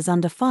characters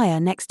under fire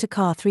next to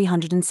car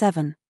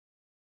 307.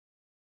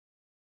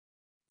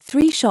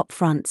 3 shop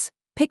fronts,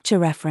 picture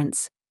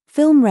reference,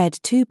 film red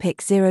 2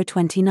 pic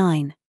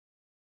 029.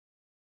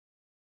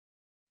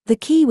 The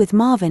key with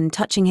Marvin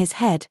touching his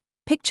head,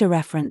 picture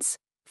reference,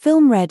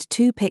 film red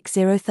 2 pic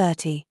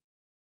 030.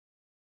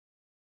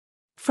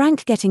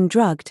 Frank getting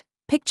drugged,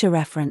 picture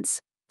reference,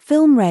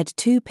 film red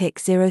 2 pic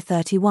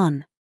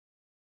 031.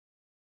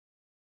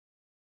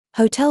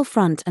 Hotel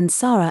front and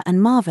Sarah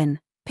and Marvin,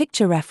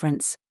 picture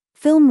reference,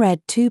 film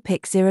red 2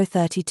 pic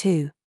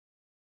 032.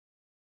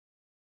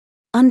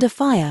 Under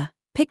fire,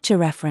 picture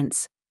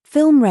reference,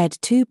 film red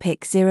 2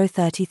 pic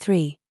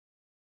 033.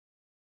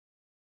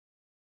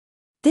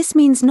 This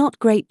means not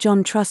great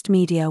John Trust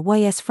Media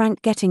YS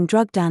Frank getting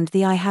drugged and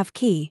the I have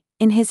key,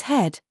 in his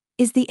head,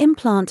 is the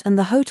implant and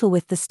the hotel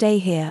with the stay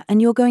here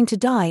and you're going to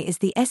die is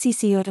the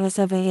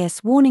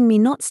SEC warning me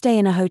not stay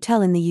in a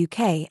hotel in the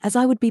UK as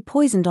I would be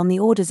poisoned on the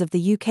orders of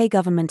the UK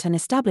government and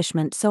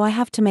establishment, so I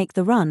have to make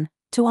the run,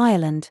 to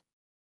Ireland.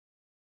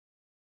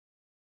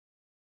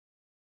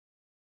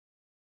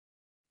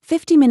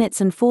 50 minutes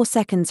and 4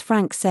 seconds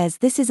Frank says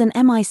this is an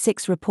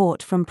MI6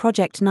 report from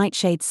Project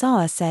Nightshade.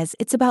 Sarah says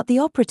it's about the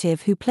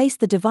operative who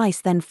placed the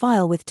device then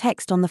file with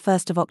text on the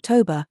 1st of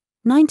October,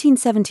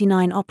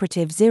 1979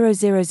 operative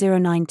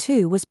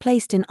 00092 was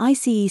placed in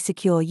ICE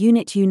Secure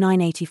Unit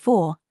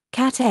U984,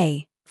 Cat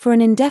A, for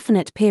an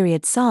indefinite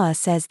period. SAR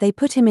says they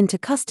put him into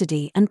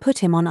custody and put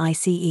him on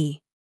ICE.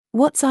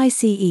 What's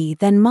ICE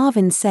then?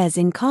 Marvin says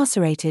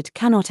incarcerated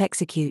cannot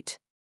execute.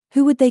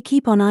 Who would they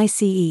keep on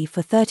ICE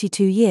for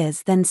 32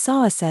 years then?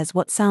 SAR says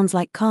what sounds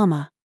like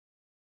karma.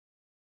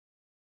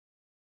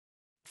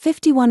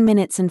 51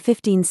 minutes and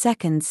 15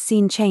 seconds.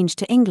 Scene change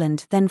to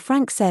England. Then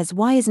Frank says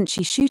why isn't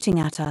she shooting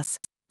at us?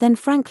 Then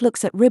Frank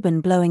looks at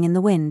ribbon blowing in the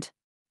wind.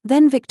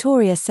 Then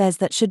Victoria says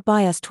that should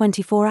buy us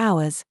 24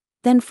 hours.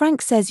 Then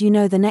Frank says you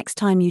know the next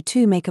time you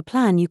two make a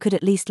plan you could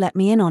at least let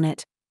me in on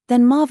it.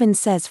 Then Marvin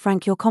says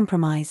Frank you're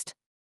compromised.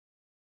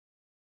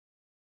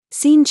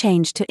 Scene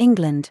change to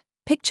England.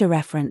 Picture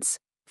reference.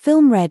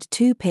 Film Red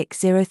 2 Pic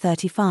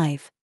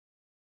 035.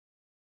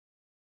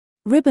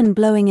 Ribbon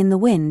blowing in the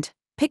wind.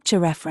 Picture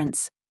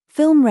reference.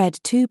 Film Red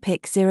 2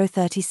 Pic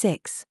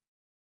 036.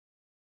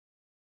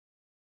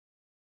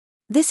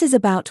 This is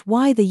about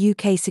why the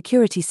UK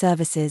security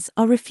services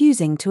are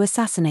refusing to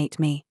assassinate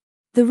me.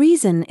 The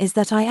reason is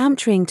that I am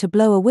trying to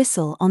blow a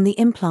whistle on the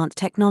implant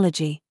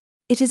technology.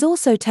 It is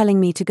also telling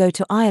me to go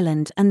to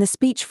Ireland, and the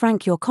speech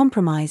Frank you're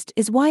compromised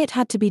is why it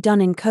had to be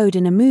done in code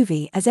in a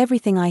movie, as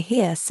everything I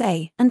hear,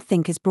 say, and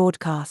think is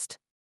broadcast.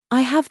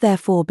 I have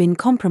therefore been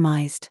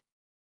compromised.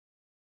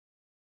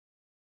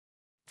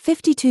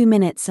 52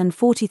 minutes and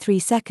 43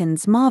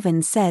 seconds.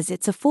 Marvin says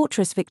it's a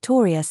fortress.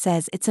 Victoria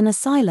says it's an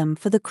asylum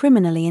for the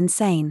criminally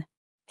insane.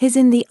 He's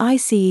in the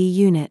ICE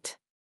unit.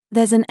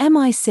 There's an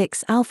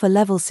MI6 Alpha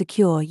level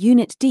secure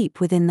unit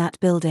deep within that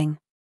building.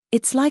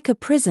 It's like a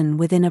prison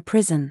within a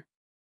prison.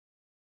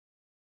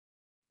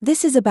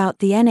 This is about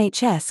the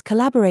NHS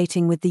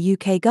collaborating with the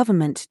UK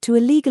government to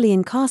illegally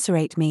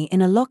incarcerate me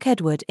in a Loch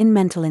Edward in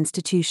mental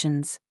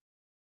institutions.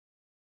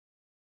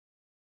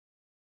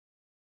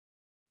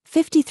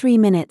 53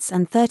 minutes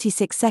and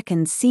 36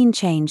 seconds. Scene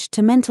change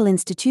to mental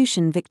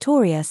institution.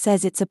 Victoria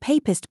says it's a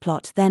papist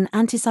plot, then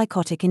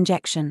antipsychotic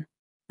injection.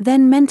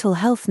 Then mental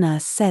health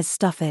nurse says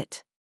stuff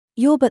it.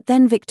 But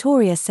then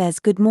Victoria says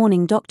good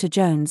morning Dr.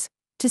 Jones,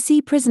 to see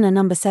prisoner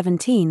number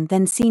 17.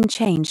 Then scene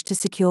change to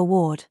secure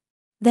ward.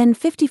 Then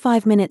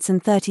 55 minutes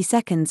and 30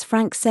 seconds.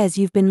 Frank says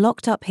you've been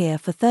locked up here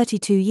for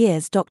 32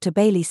 years. Dr.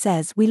 Bailey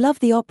says we love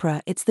the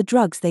opera, it's the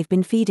drugs they've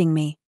been feeding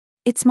me.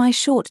 It's my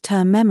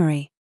short-term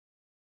memory.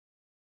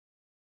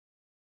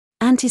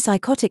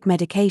 Antipsychotic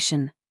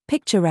medication.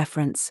 Picture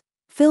reference.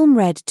 Film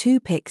Red 2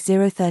 Pic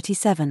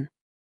 037.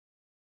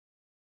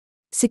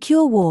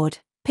 Secure ward.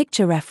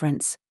 Picture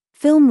reference.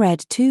 Film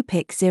Red 2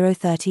 Pic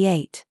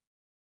 038.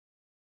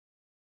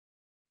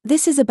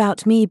 This is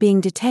about me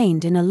being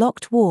detained in a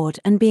locked ward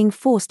and being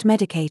forced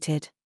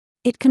medicated.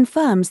 It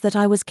confirms that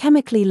I was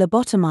chemically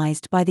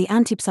lobotomized by the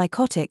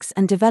antipsychotics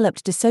and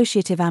developed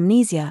dissociative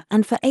amnesia,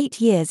 and for 8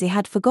 years he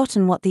had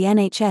forgotten what the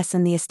NHS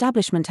and the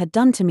establishment had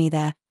done to me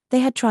there. They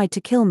had tried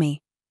to kill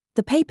me.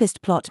 The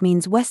papist plot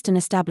means Western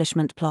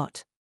establishment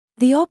plot.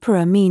 The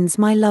opera means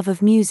my love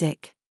of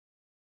music.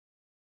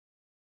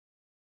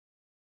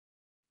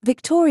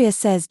 Victoria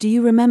says do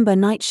you remember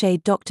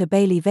Nightshade? Dr.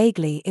 Bailey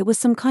vaguely, it was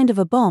some kind of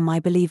a bomb I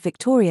believe.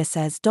 Victoria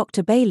says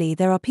Dr. Bailey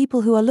there are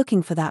people who are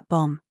looking for that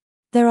bomb.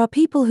 There are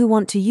people who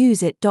want to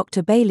use it.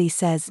 Dr. Bailey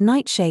says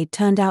Nightshade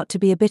turned out to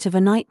be a bit of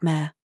a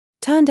nightmare.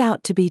 Turned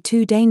out to be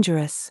too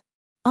dangerous.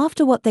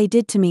 After what they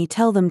did to me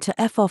tell them to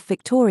F off.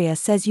 Victoria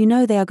says you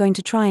know they are going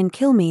to try and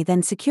kill me.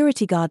 Then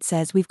security guard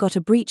says we've got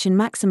a breach in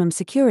maximum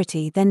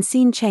security. Then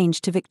scene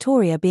change to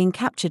Victoria being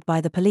captured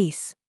by the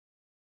police.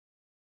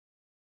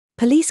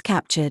 Police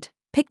captured.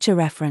 Picture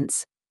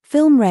reference.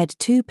 Film Red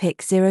 2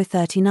 Pic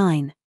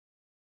 039.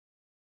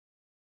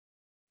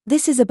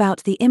 This is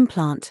about the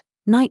implant,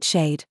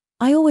 Nightshade.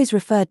 I always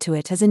referred to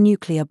it as a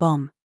nuclear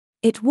bomb.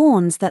 It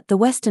warns that the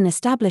Western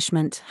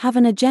establishment have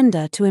an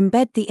agenda to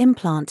embed the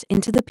implant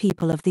into the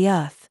people of the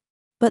earth.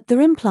 But the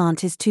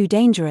implant is too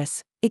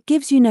dangerous, it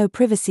gives you no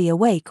privacy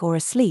awake or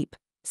asleep,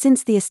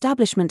 since the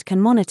establishment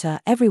can monitor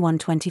everyone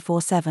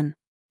 24/7.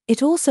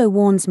 It also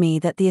warns me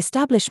that the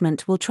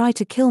establishment will try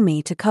to kill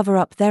me to cover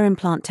up their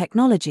implant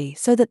technology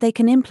so that they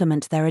can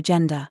implement their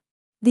agenda.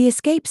 The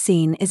escape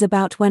scene is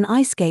about when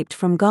I escaped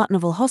from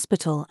Gartnerville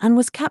Hospital and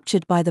was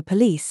captured by the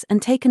police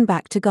and taken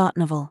back to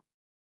Gartnerville.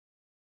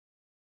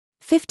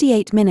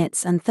 58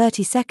 minutes and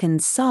 30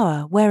 seconds.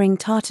 Sarah wearing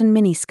tartan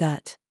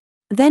miniskirt.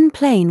 Then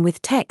plain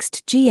with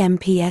text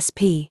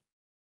GMPSP.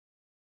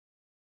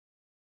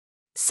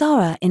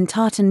 Sarah in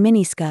tartan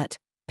miniskirt.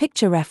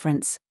 Picture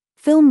reference.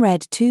 Film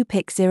Red 2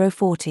 Pic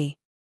 040.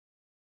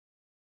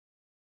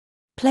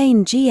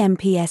 Plain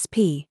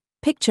GMPSP.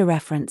 Picture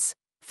reference.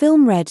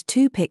 Film Red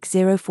 2 Pic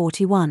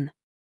 041.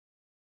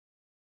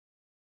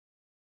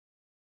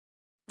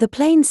 The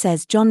plane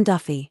says John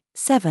Duffy,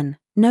 7,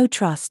 no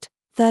trust,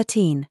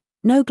 13,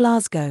 no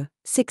Glasgow,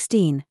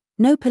 16,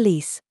 no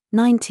police,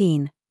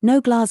 19, no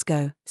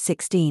Glasgow,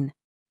 16.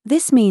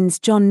 This means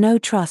John no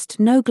trust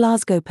no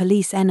Glasgow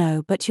police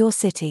no but your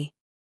city.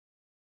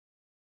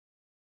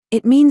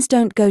 It means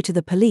don't go to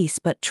the police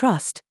but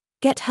trust,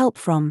 get help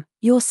from,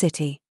 your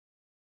city.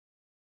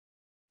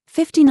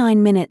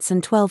 59 minutes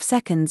and 12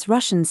 seconds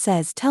Russian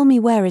says tell me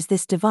where is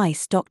this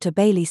device Dr.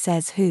 Bailey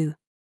says who.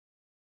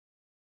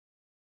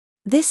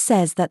 This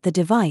says that the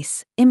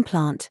device,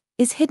 implant,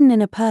 is hidden in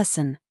a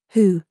person,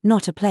 who,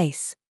 not a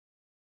place.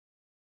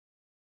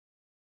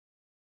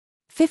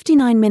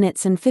 59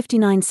 minutes and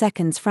 59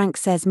 seconds Frank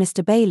says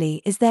Mr.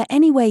 Bailey, is there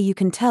any way you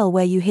can tell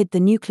where you hid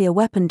the nuclear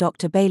weapon?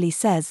 Dr. Bailey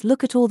says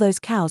look at all those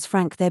cows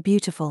Frank, they're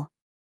beautiful.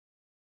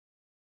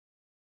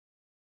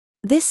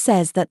 This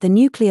says that the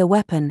nuclear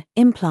weapon,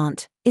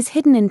 implant, is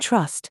hidden in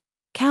trust,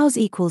 cows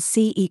equals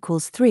C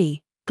equals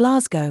 3,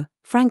 Glasgow,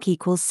 Frank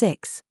equals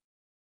 6.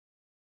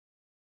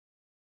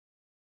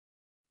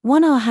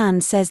 1 hour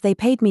hand says they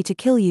paid me to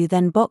kill you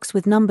then box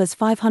with numbers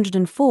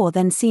 504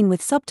 then scene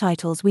with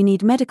subtitles we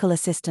need medical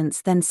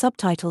assistance then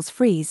subtitles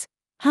freeze,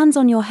 hands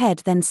on your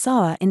head then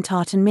Sarah in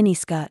tartan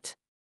miniskirt.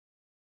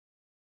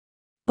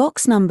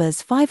 Box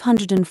numbers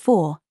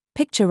 504,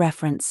 picture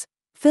reference,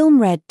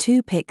 film red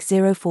 2 pic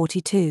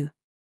 042.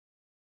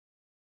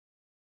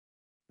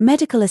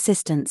 Medical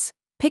assistance,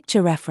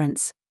 picture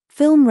reference,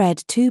 film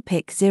red 2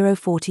 pic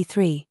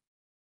 043.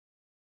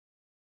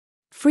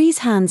 Freeze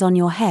hands on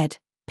your head,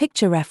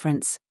 picture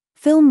reference,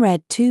 film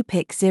red 2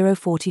 pic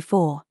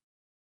 044.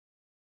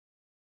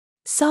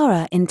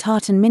 Sarah in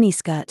tartan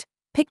miniskirt,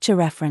 picture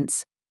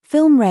reference,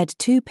 film red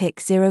 2 pic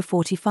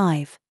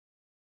 045.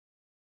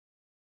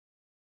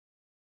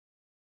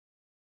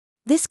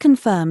 This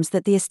confirms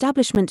that the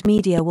establishment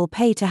media will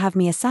pay to have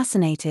me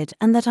assassinated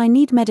and that I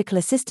need medical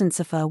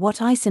assistance for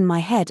what ice in my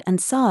head and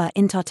Sarah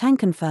in tartan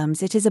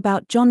confirms it is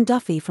about John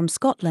Duffy from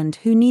Scotland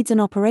who needs an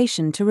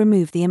operation to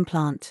remove the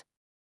implant.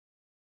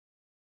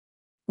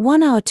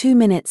 1 hour 2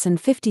 minutes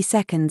and 50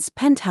 seconds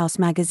Penthouse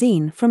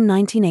magazine from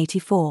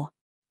 1984.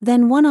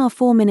 Then 1 hour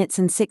 4 minutes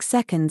and 6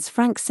 seconds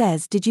Frank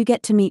says did you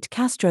get to meet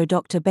Castro?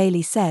 Dr.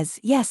 Bailey says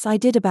yes I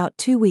did about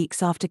 2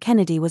 weeks after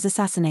Kennedy was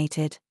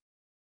assassinated.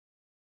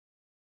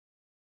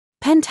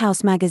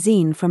 Penthouse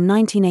magazine from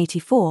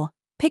 1984,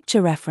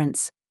 picture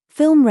reference,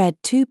 film red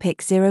 2 pic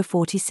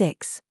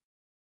 046.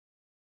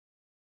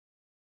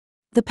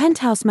 The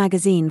Penthouse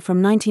magazine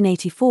from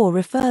 1984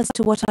 refers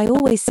to what I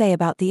always say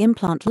about the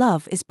implant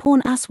love is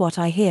porn as what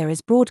I hear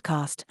is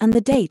broadcast and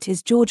the date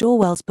is George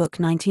Orwell's book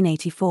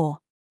 1984.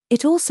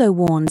 It also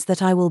warns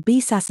that I will be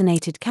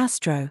assassinated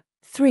Castro,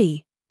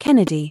 3,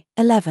 Kennedy,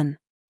 11.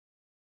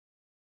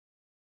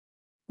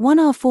 1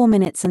 hour 4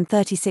 minutes and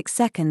 36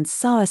 seconds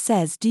Sarah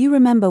says do you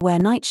remember where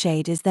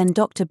Nightshade is? Then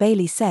Dr.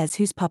 Bailey says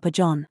who's Papa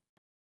John?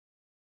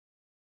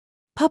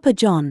 Papa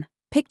John,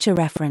 picture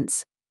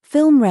reference,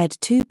 film red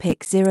 2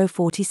 pic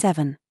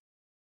 047.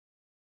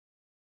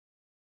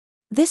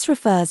 This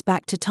refers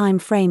back to time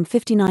frame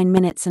 59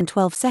 minutes and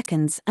 12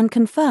 seconds and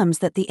confirms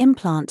that the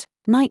implant,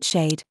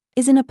 Nightshade,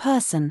 is in a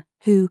person,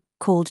 who,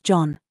 called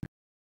John.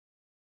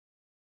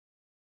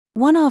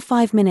 1 hour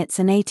 5 minutes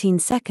and 18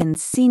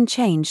 seconds scene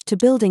changed to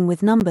building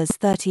with numbers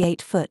 38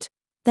 foot,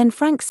 then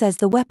Frank says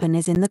the weapon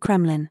is in the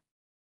Kremlin.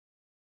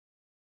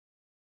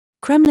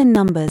 Kremlin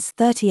numbers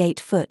 38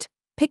 foot,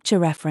 picture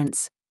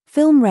reference,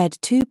 film red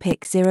 2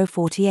 pic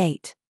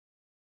 048.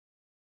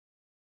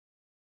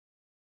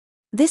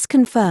 This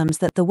confirms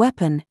that the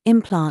weapon,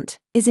 implant,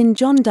 is in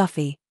John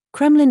Duffy,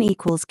 Kremlin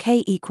equals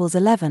K equals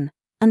 11,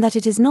 and that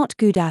it is not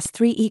good as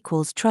 3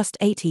 equals trust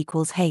 8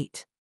 equals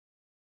hate.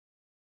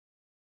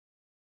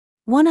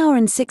 1 hour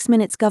and 6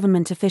 minutes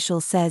government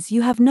official says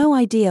you have no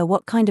idea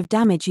what kind of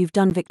damage you've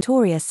done.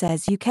 Victoria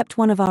says you kept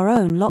one of our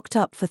own locked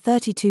up for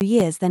 32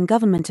 years. Then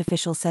government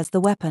official says the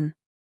weapon.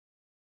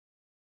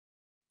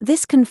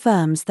 This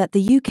confirms that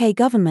the UK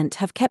government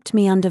have kept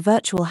me under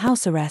virtual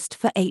house arrest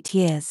for 8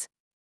 years.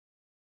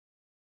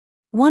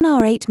 1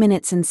 hour 8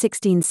 minutes and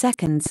 16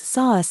 seconds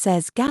Sarah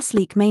says gas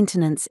leak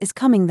maintenance is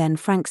coming. Then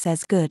Frank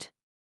says good.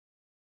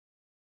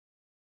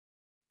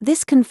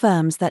 This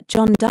confirms that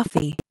John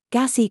Duffy,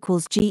 gas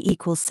equals G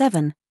equals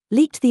 7,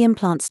 leaked the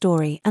implant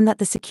story and that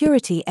the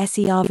security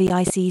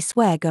SERVICE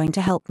swear going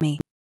to help me.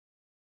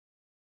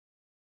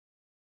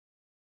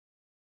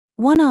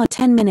 1 hour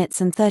 10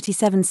 minutes and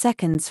 37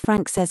 seconds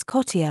Frank says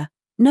Cottier,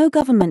 no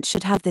government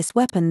should have this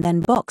weapon.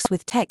 Then box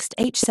with text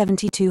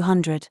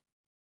H7200.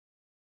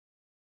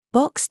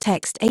 Box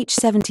text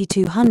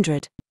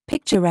H7200,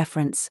 picture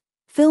reference,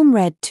 film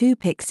red 2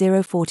 pic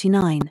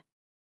 049.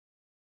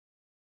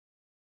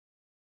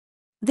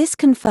 This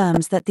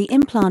confirms that the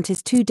implant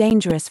is too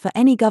dangerous for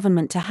any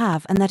government to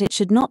have and that it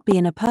should not be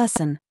in a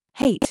person,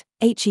 hate,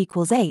 H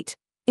equals 8,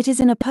 it is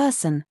in a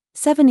person,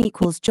 7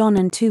 equals John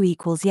and 2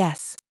 equals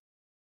yes.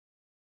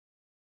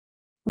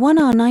 1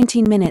 hour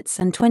 19 minutes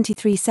and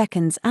 23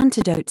 seconds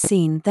antidote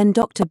scene. Then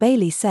Dr.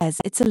 Bailey says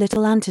it's a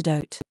little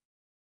antidote.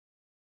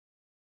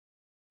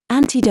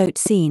 Antidote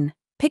scene,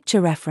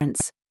 picture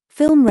reference,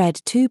 film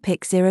red 2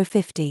 pic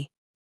 050.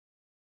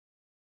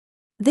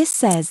 This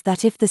says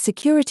that if the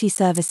security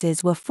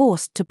services were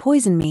forced to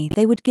poison me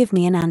they would give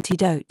me an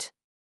antidote.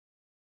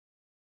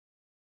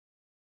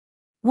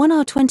 1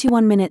 hour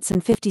 21 minutes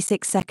and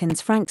 56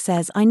 seconds. Frank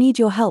says, I need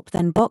your help.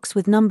 Then box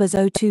with numbers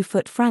 02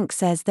 foot. Frank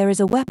says there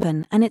is a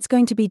weapon and it's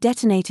going to be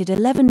detonated.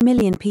 11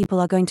 million people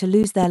are going to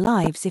lose their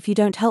lives if you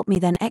don't help me.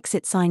 Then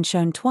exit sign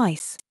shown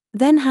twice.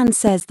 Then Hans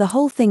says the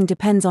whole thing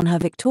depends on her.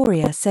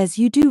 Victoria says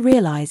you do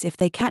realize if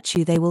they catch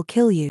you they will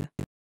kill you.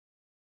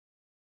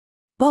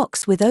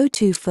 Box with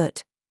 02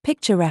 foot.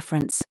 Picture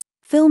reference.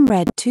 Film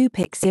Red 2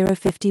 Pic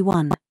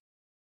 051.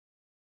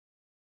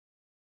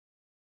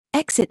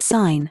 Exit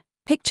sign.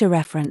 Picture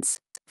reference.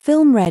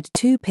 Film Red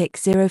 2 Pic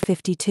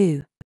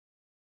 052.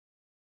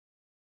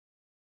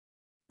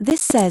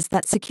 This says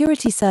that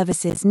security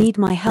services need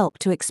my help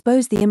to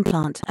expose the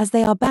implant as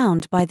they are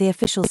bound by the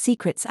Official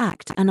Secrets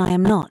Act and I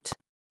am not.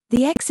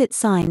 The exit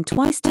sign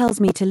twice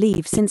tells me to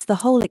leave since the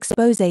whole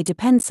expose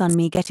depends on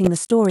me getting the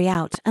story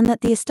out and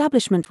that the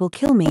establishment will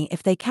kill me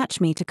if they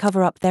catch me to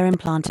cover up their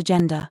implant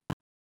agenda.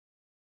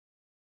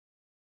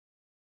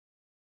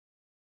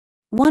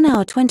 1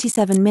 hour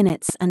 27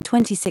 minutes and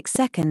 26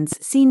 seconds.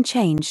 Scene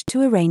changed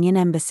to Iranian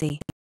embassy.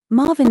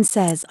 Marvin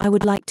says I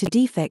would like to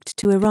defect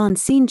to Iran.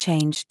 Scene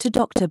changed to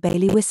Dr.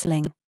 Bailey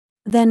whistling.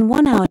 Then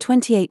 1 hour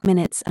 28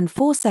 minutes and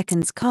 4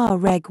 seconds. Car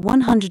Reg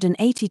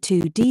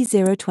 182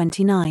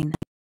 D029.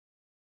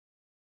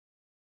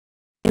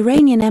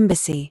 Iranian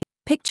embassy.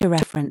 Picture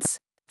reference.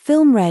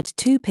 Film Red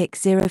 2 Pic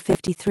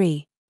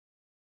 053.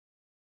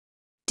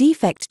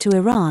 Defect to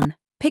Iran.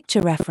 Picture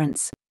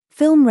reference.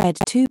 Film Red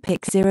 2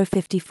 Pic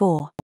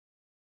 054.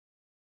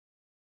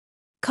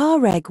 Car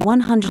Reg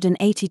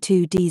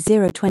 182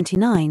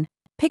 D029.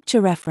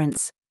 Picture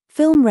reference.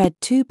 Film Red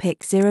 2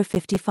 Pic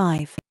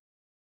 055.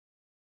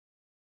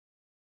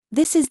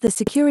 This is the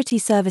security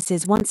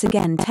services once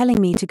again telling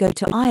me to go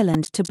to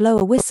Ireland to blow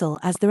a whistle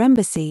as their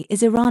embassy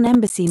is Iran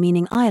embassy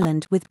meaning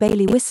Ireland with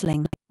Bailey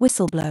whistling,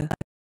 whistleblow.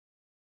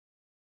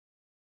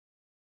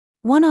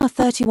 1 hour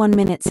 31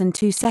 minutes and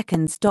 2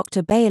 seconds.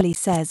 Dr. Bailey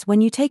says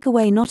when you take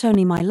away not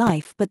only my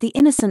life but the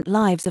innocent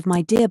lives of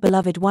my dear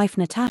beloved wife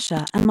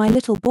Natasha and my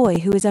little boy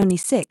who is only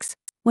 6,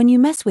 when you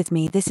mess with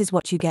me this is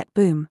what you get.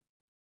 Boom.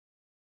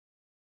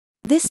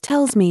 This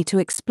tells me to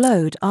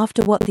explode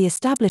after what the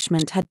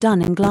establishment had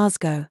done in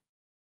Glasgow.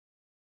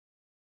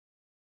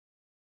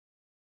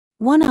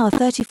 1 hour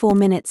 34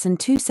 minutes and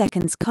 2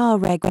 seconds. Car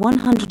Reg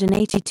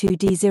 182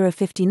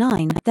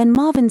 D059. Then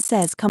Marvin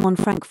says come on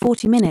Frank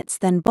 40 minutes.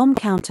 Then bomb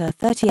counter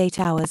 38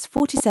 hours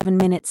 47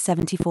 minutes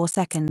 74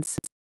 seconds.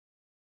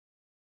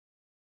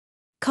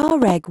 Car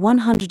Reg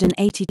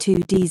 182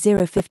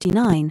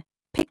 D059.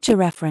 Picture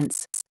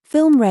reference.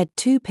 Film Red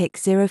 2 Pic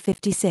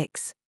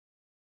 056.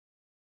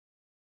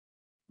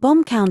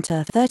 Bomb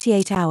counter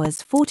 38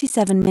 hours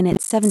 47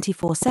 minutes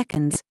 74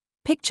 seconds.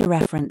 Picture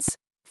reference.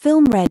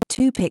 Film Red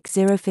 2 Pic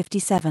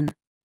 057.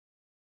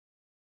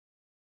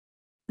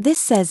 This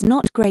says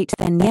not great.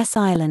 Then yes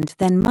Ireland.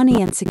 Then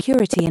money and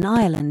security in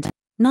Ireland.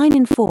 9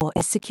 in 4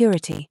 is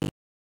security.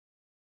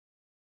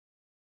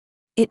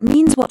 It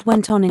means what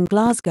went on in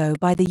Glasgow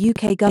by the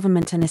UK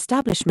government and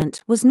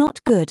establishment was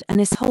not good and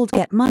is hold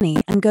get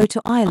money and go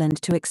to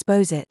Ireland to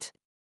expose it.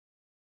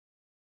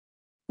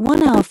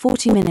 1 hour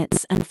 40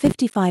 minutes and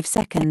 55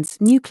 seconds.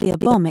 Nuclear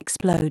bomb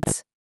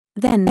explodes.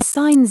 Then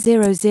sign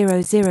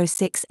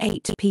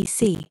 00068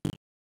 PC.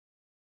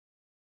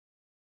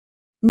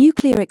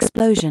 Nuclear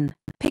explosion.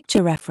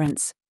 Picture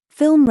reference.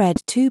 Film Red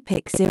 2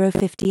 Pic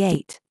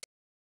 058.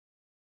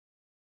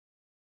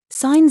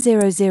 Sign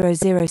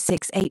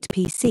 00068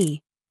 PC.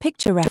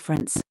 Picture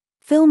reference.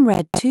 Film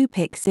Red 2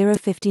 Pic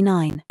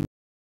 059.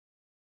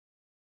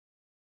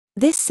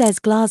 This says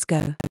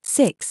Glasgow.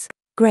 6.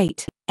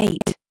 Great. 8.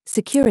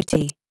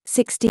 Security.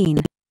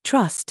 16.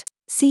 Trust.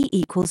 C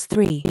equals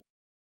 3.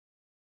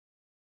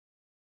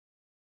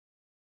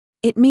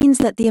 It means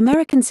that the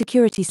American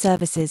security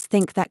services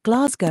think that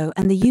Glasgow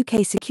and the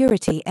UK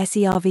security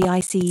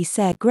service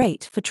say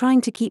great for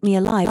trying to keep me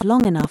alive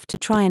long enough to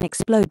try and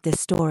explode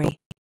this story.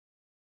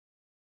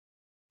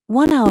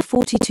 1 hour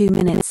 42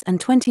 minutes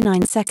and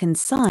 29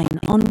 seconds. Sign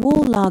on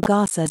wall La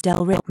Garza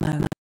del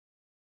Ritmo.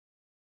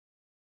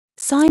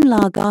 Sign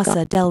La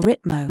Garza del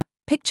Ritmo.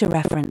 Picture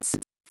reference.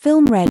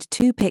 Film Red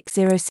 2 Pic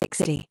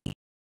 060.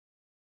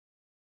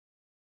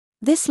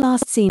 This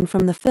last scene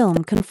from the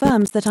film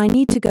confirms that I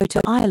need to go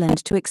to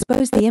Ireland to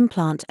expose the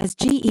implant as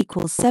G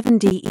equals 7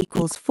 D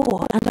equals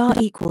 4 and R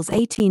equals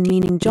 18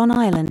 meaning John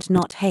Ireland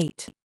not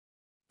hate.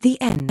 The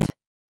end.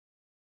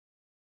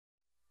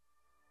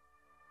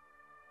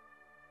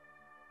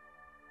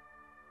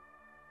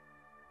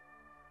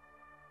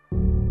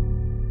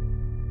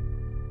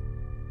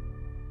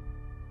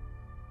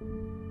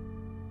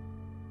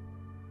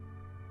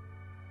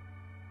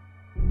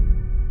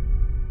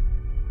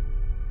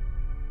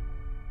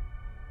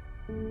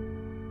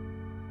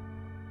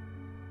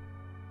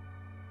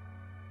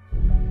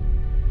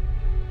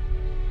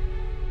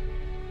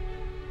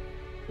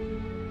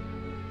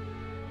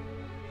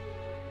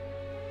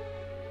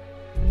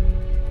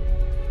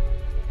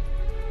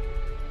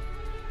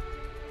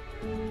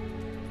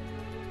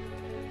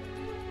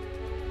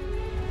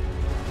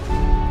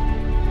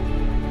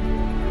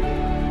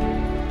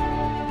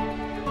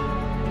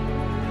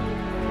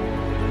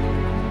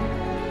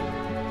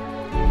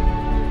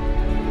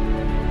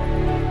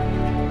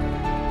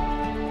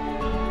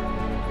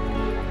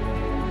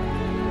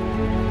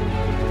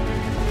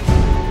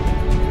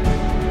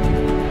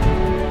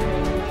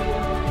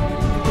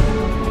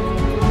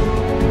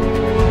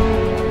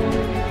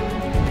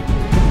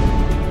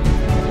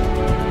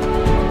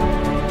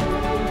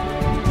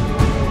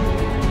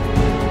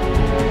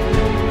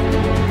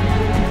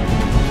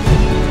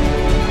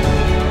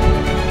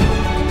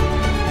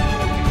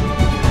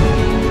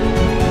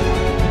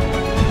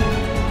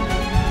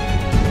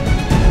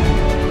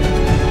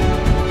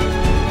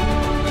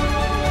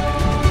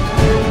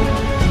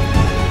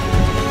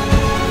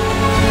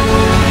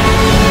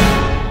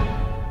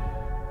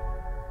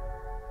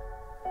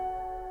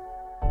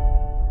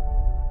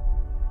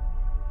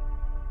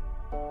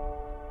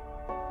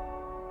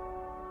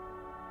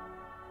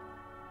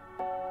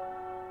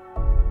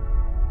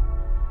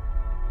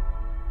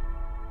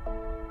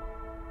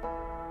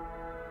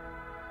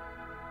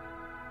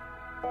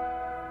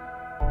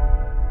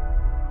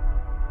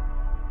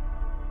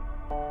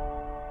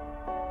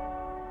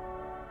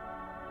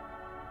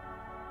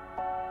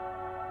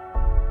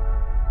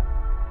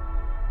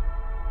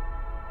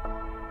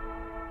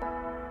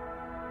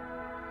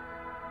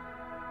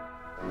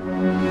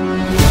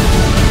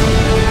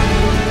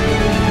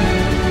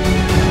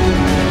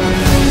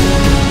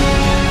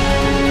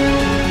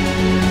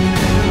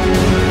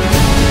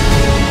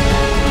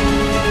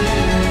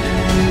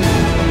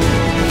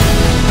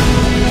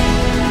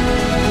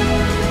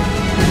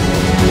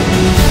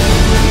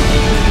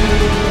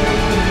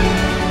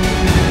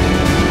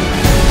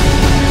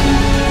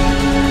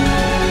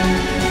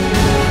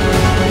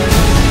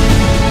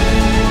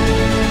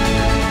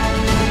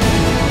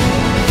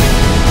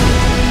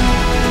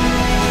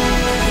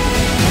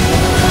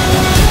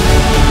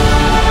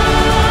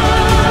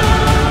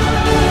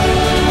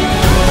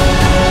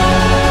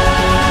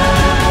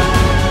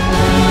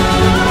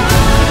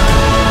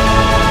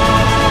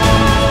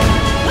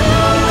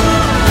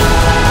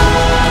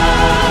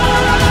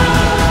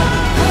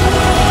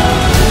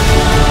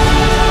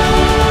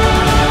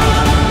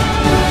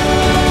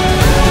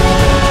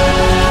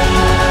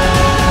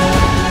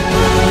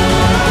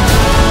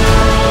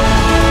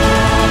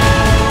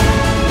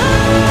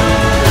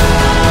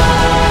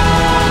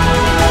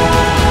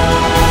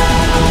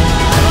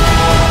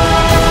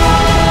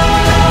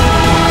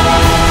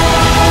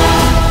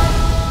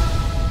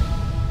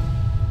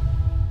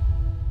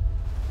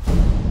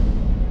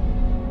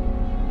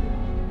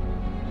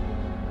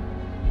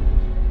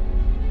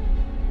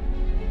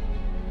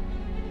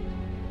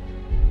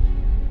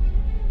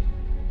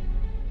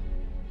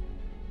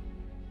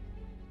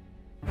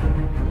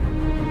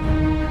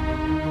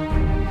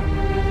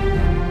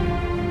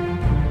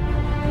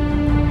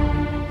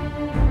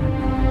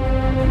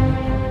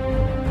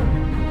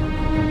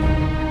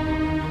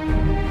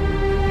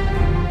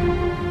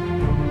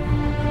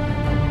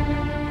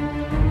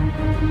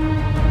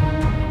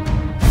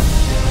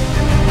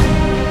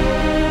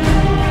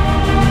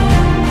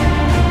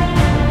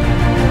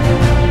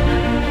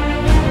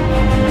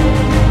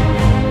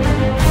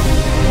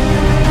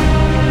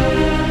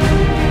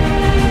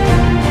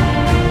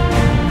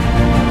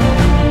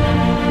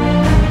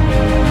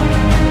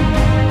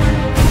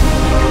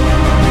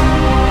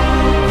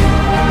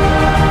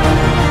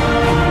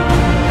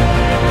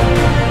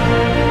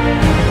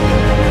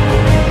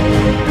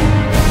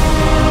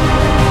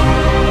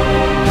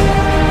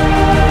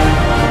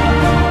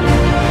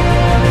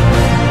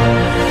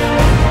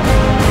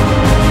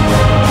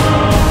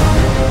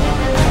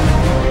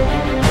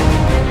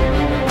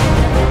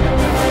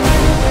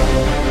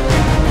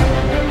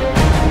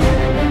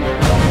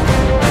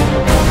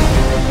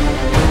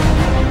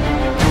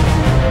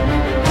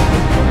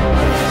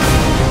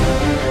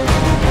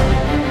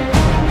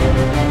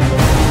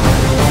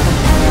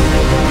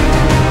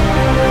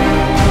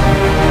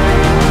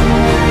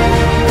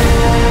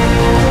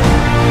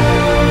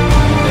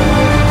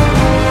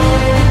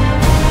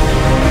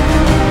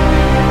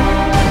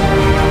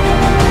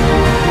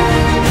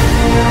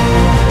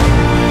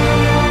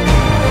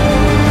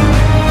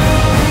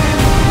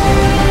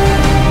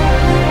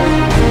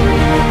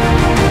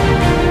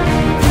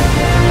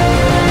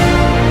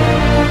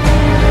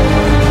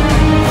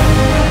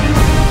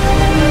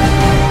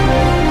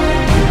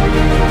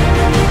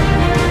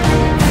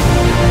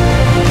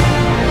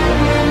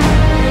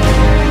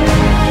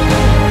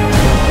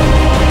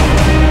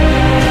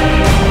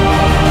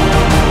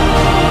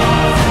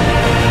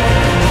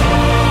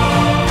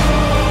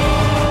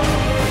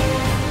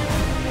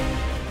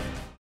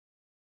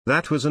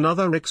 That was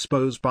another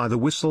expose by the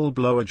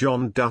whistleblower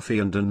John Duffy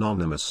and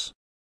Anonymous.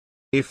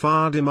 If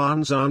our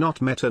demands are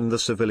not met and the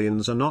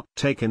civilians are not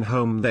taken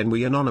home, then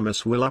we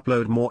Anonymous will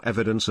upload more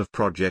evidence of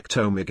Project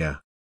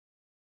Omega.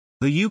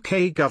 The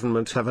UK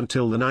government have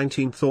until the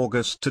 19th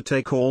August to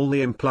take all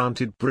the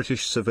implanted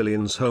British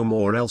civilians home,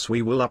 or else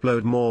we will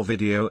upload more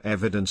video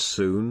evidence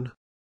soon.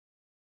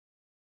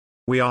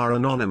 We are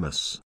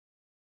Anonymous.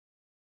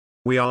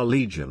 We are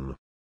Legion.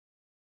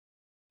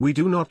 We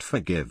do not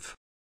forgive.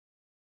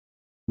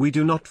 We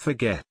do not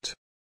forget.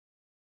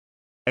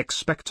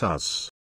 Expect us.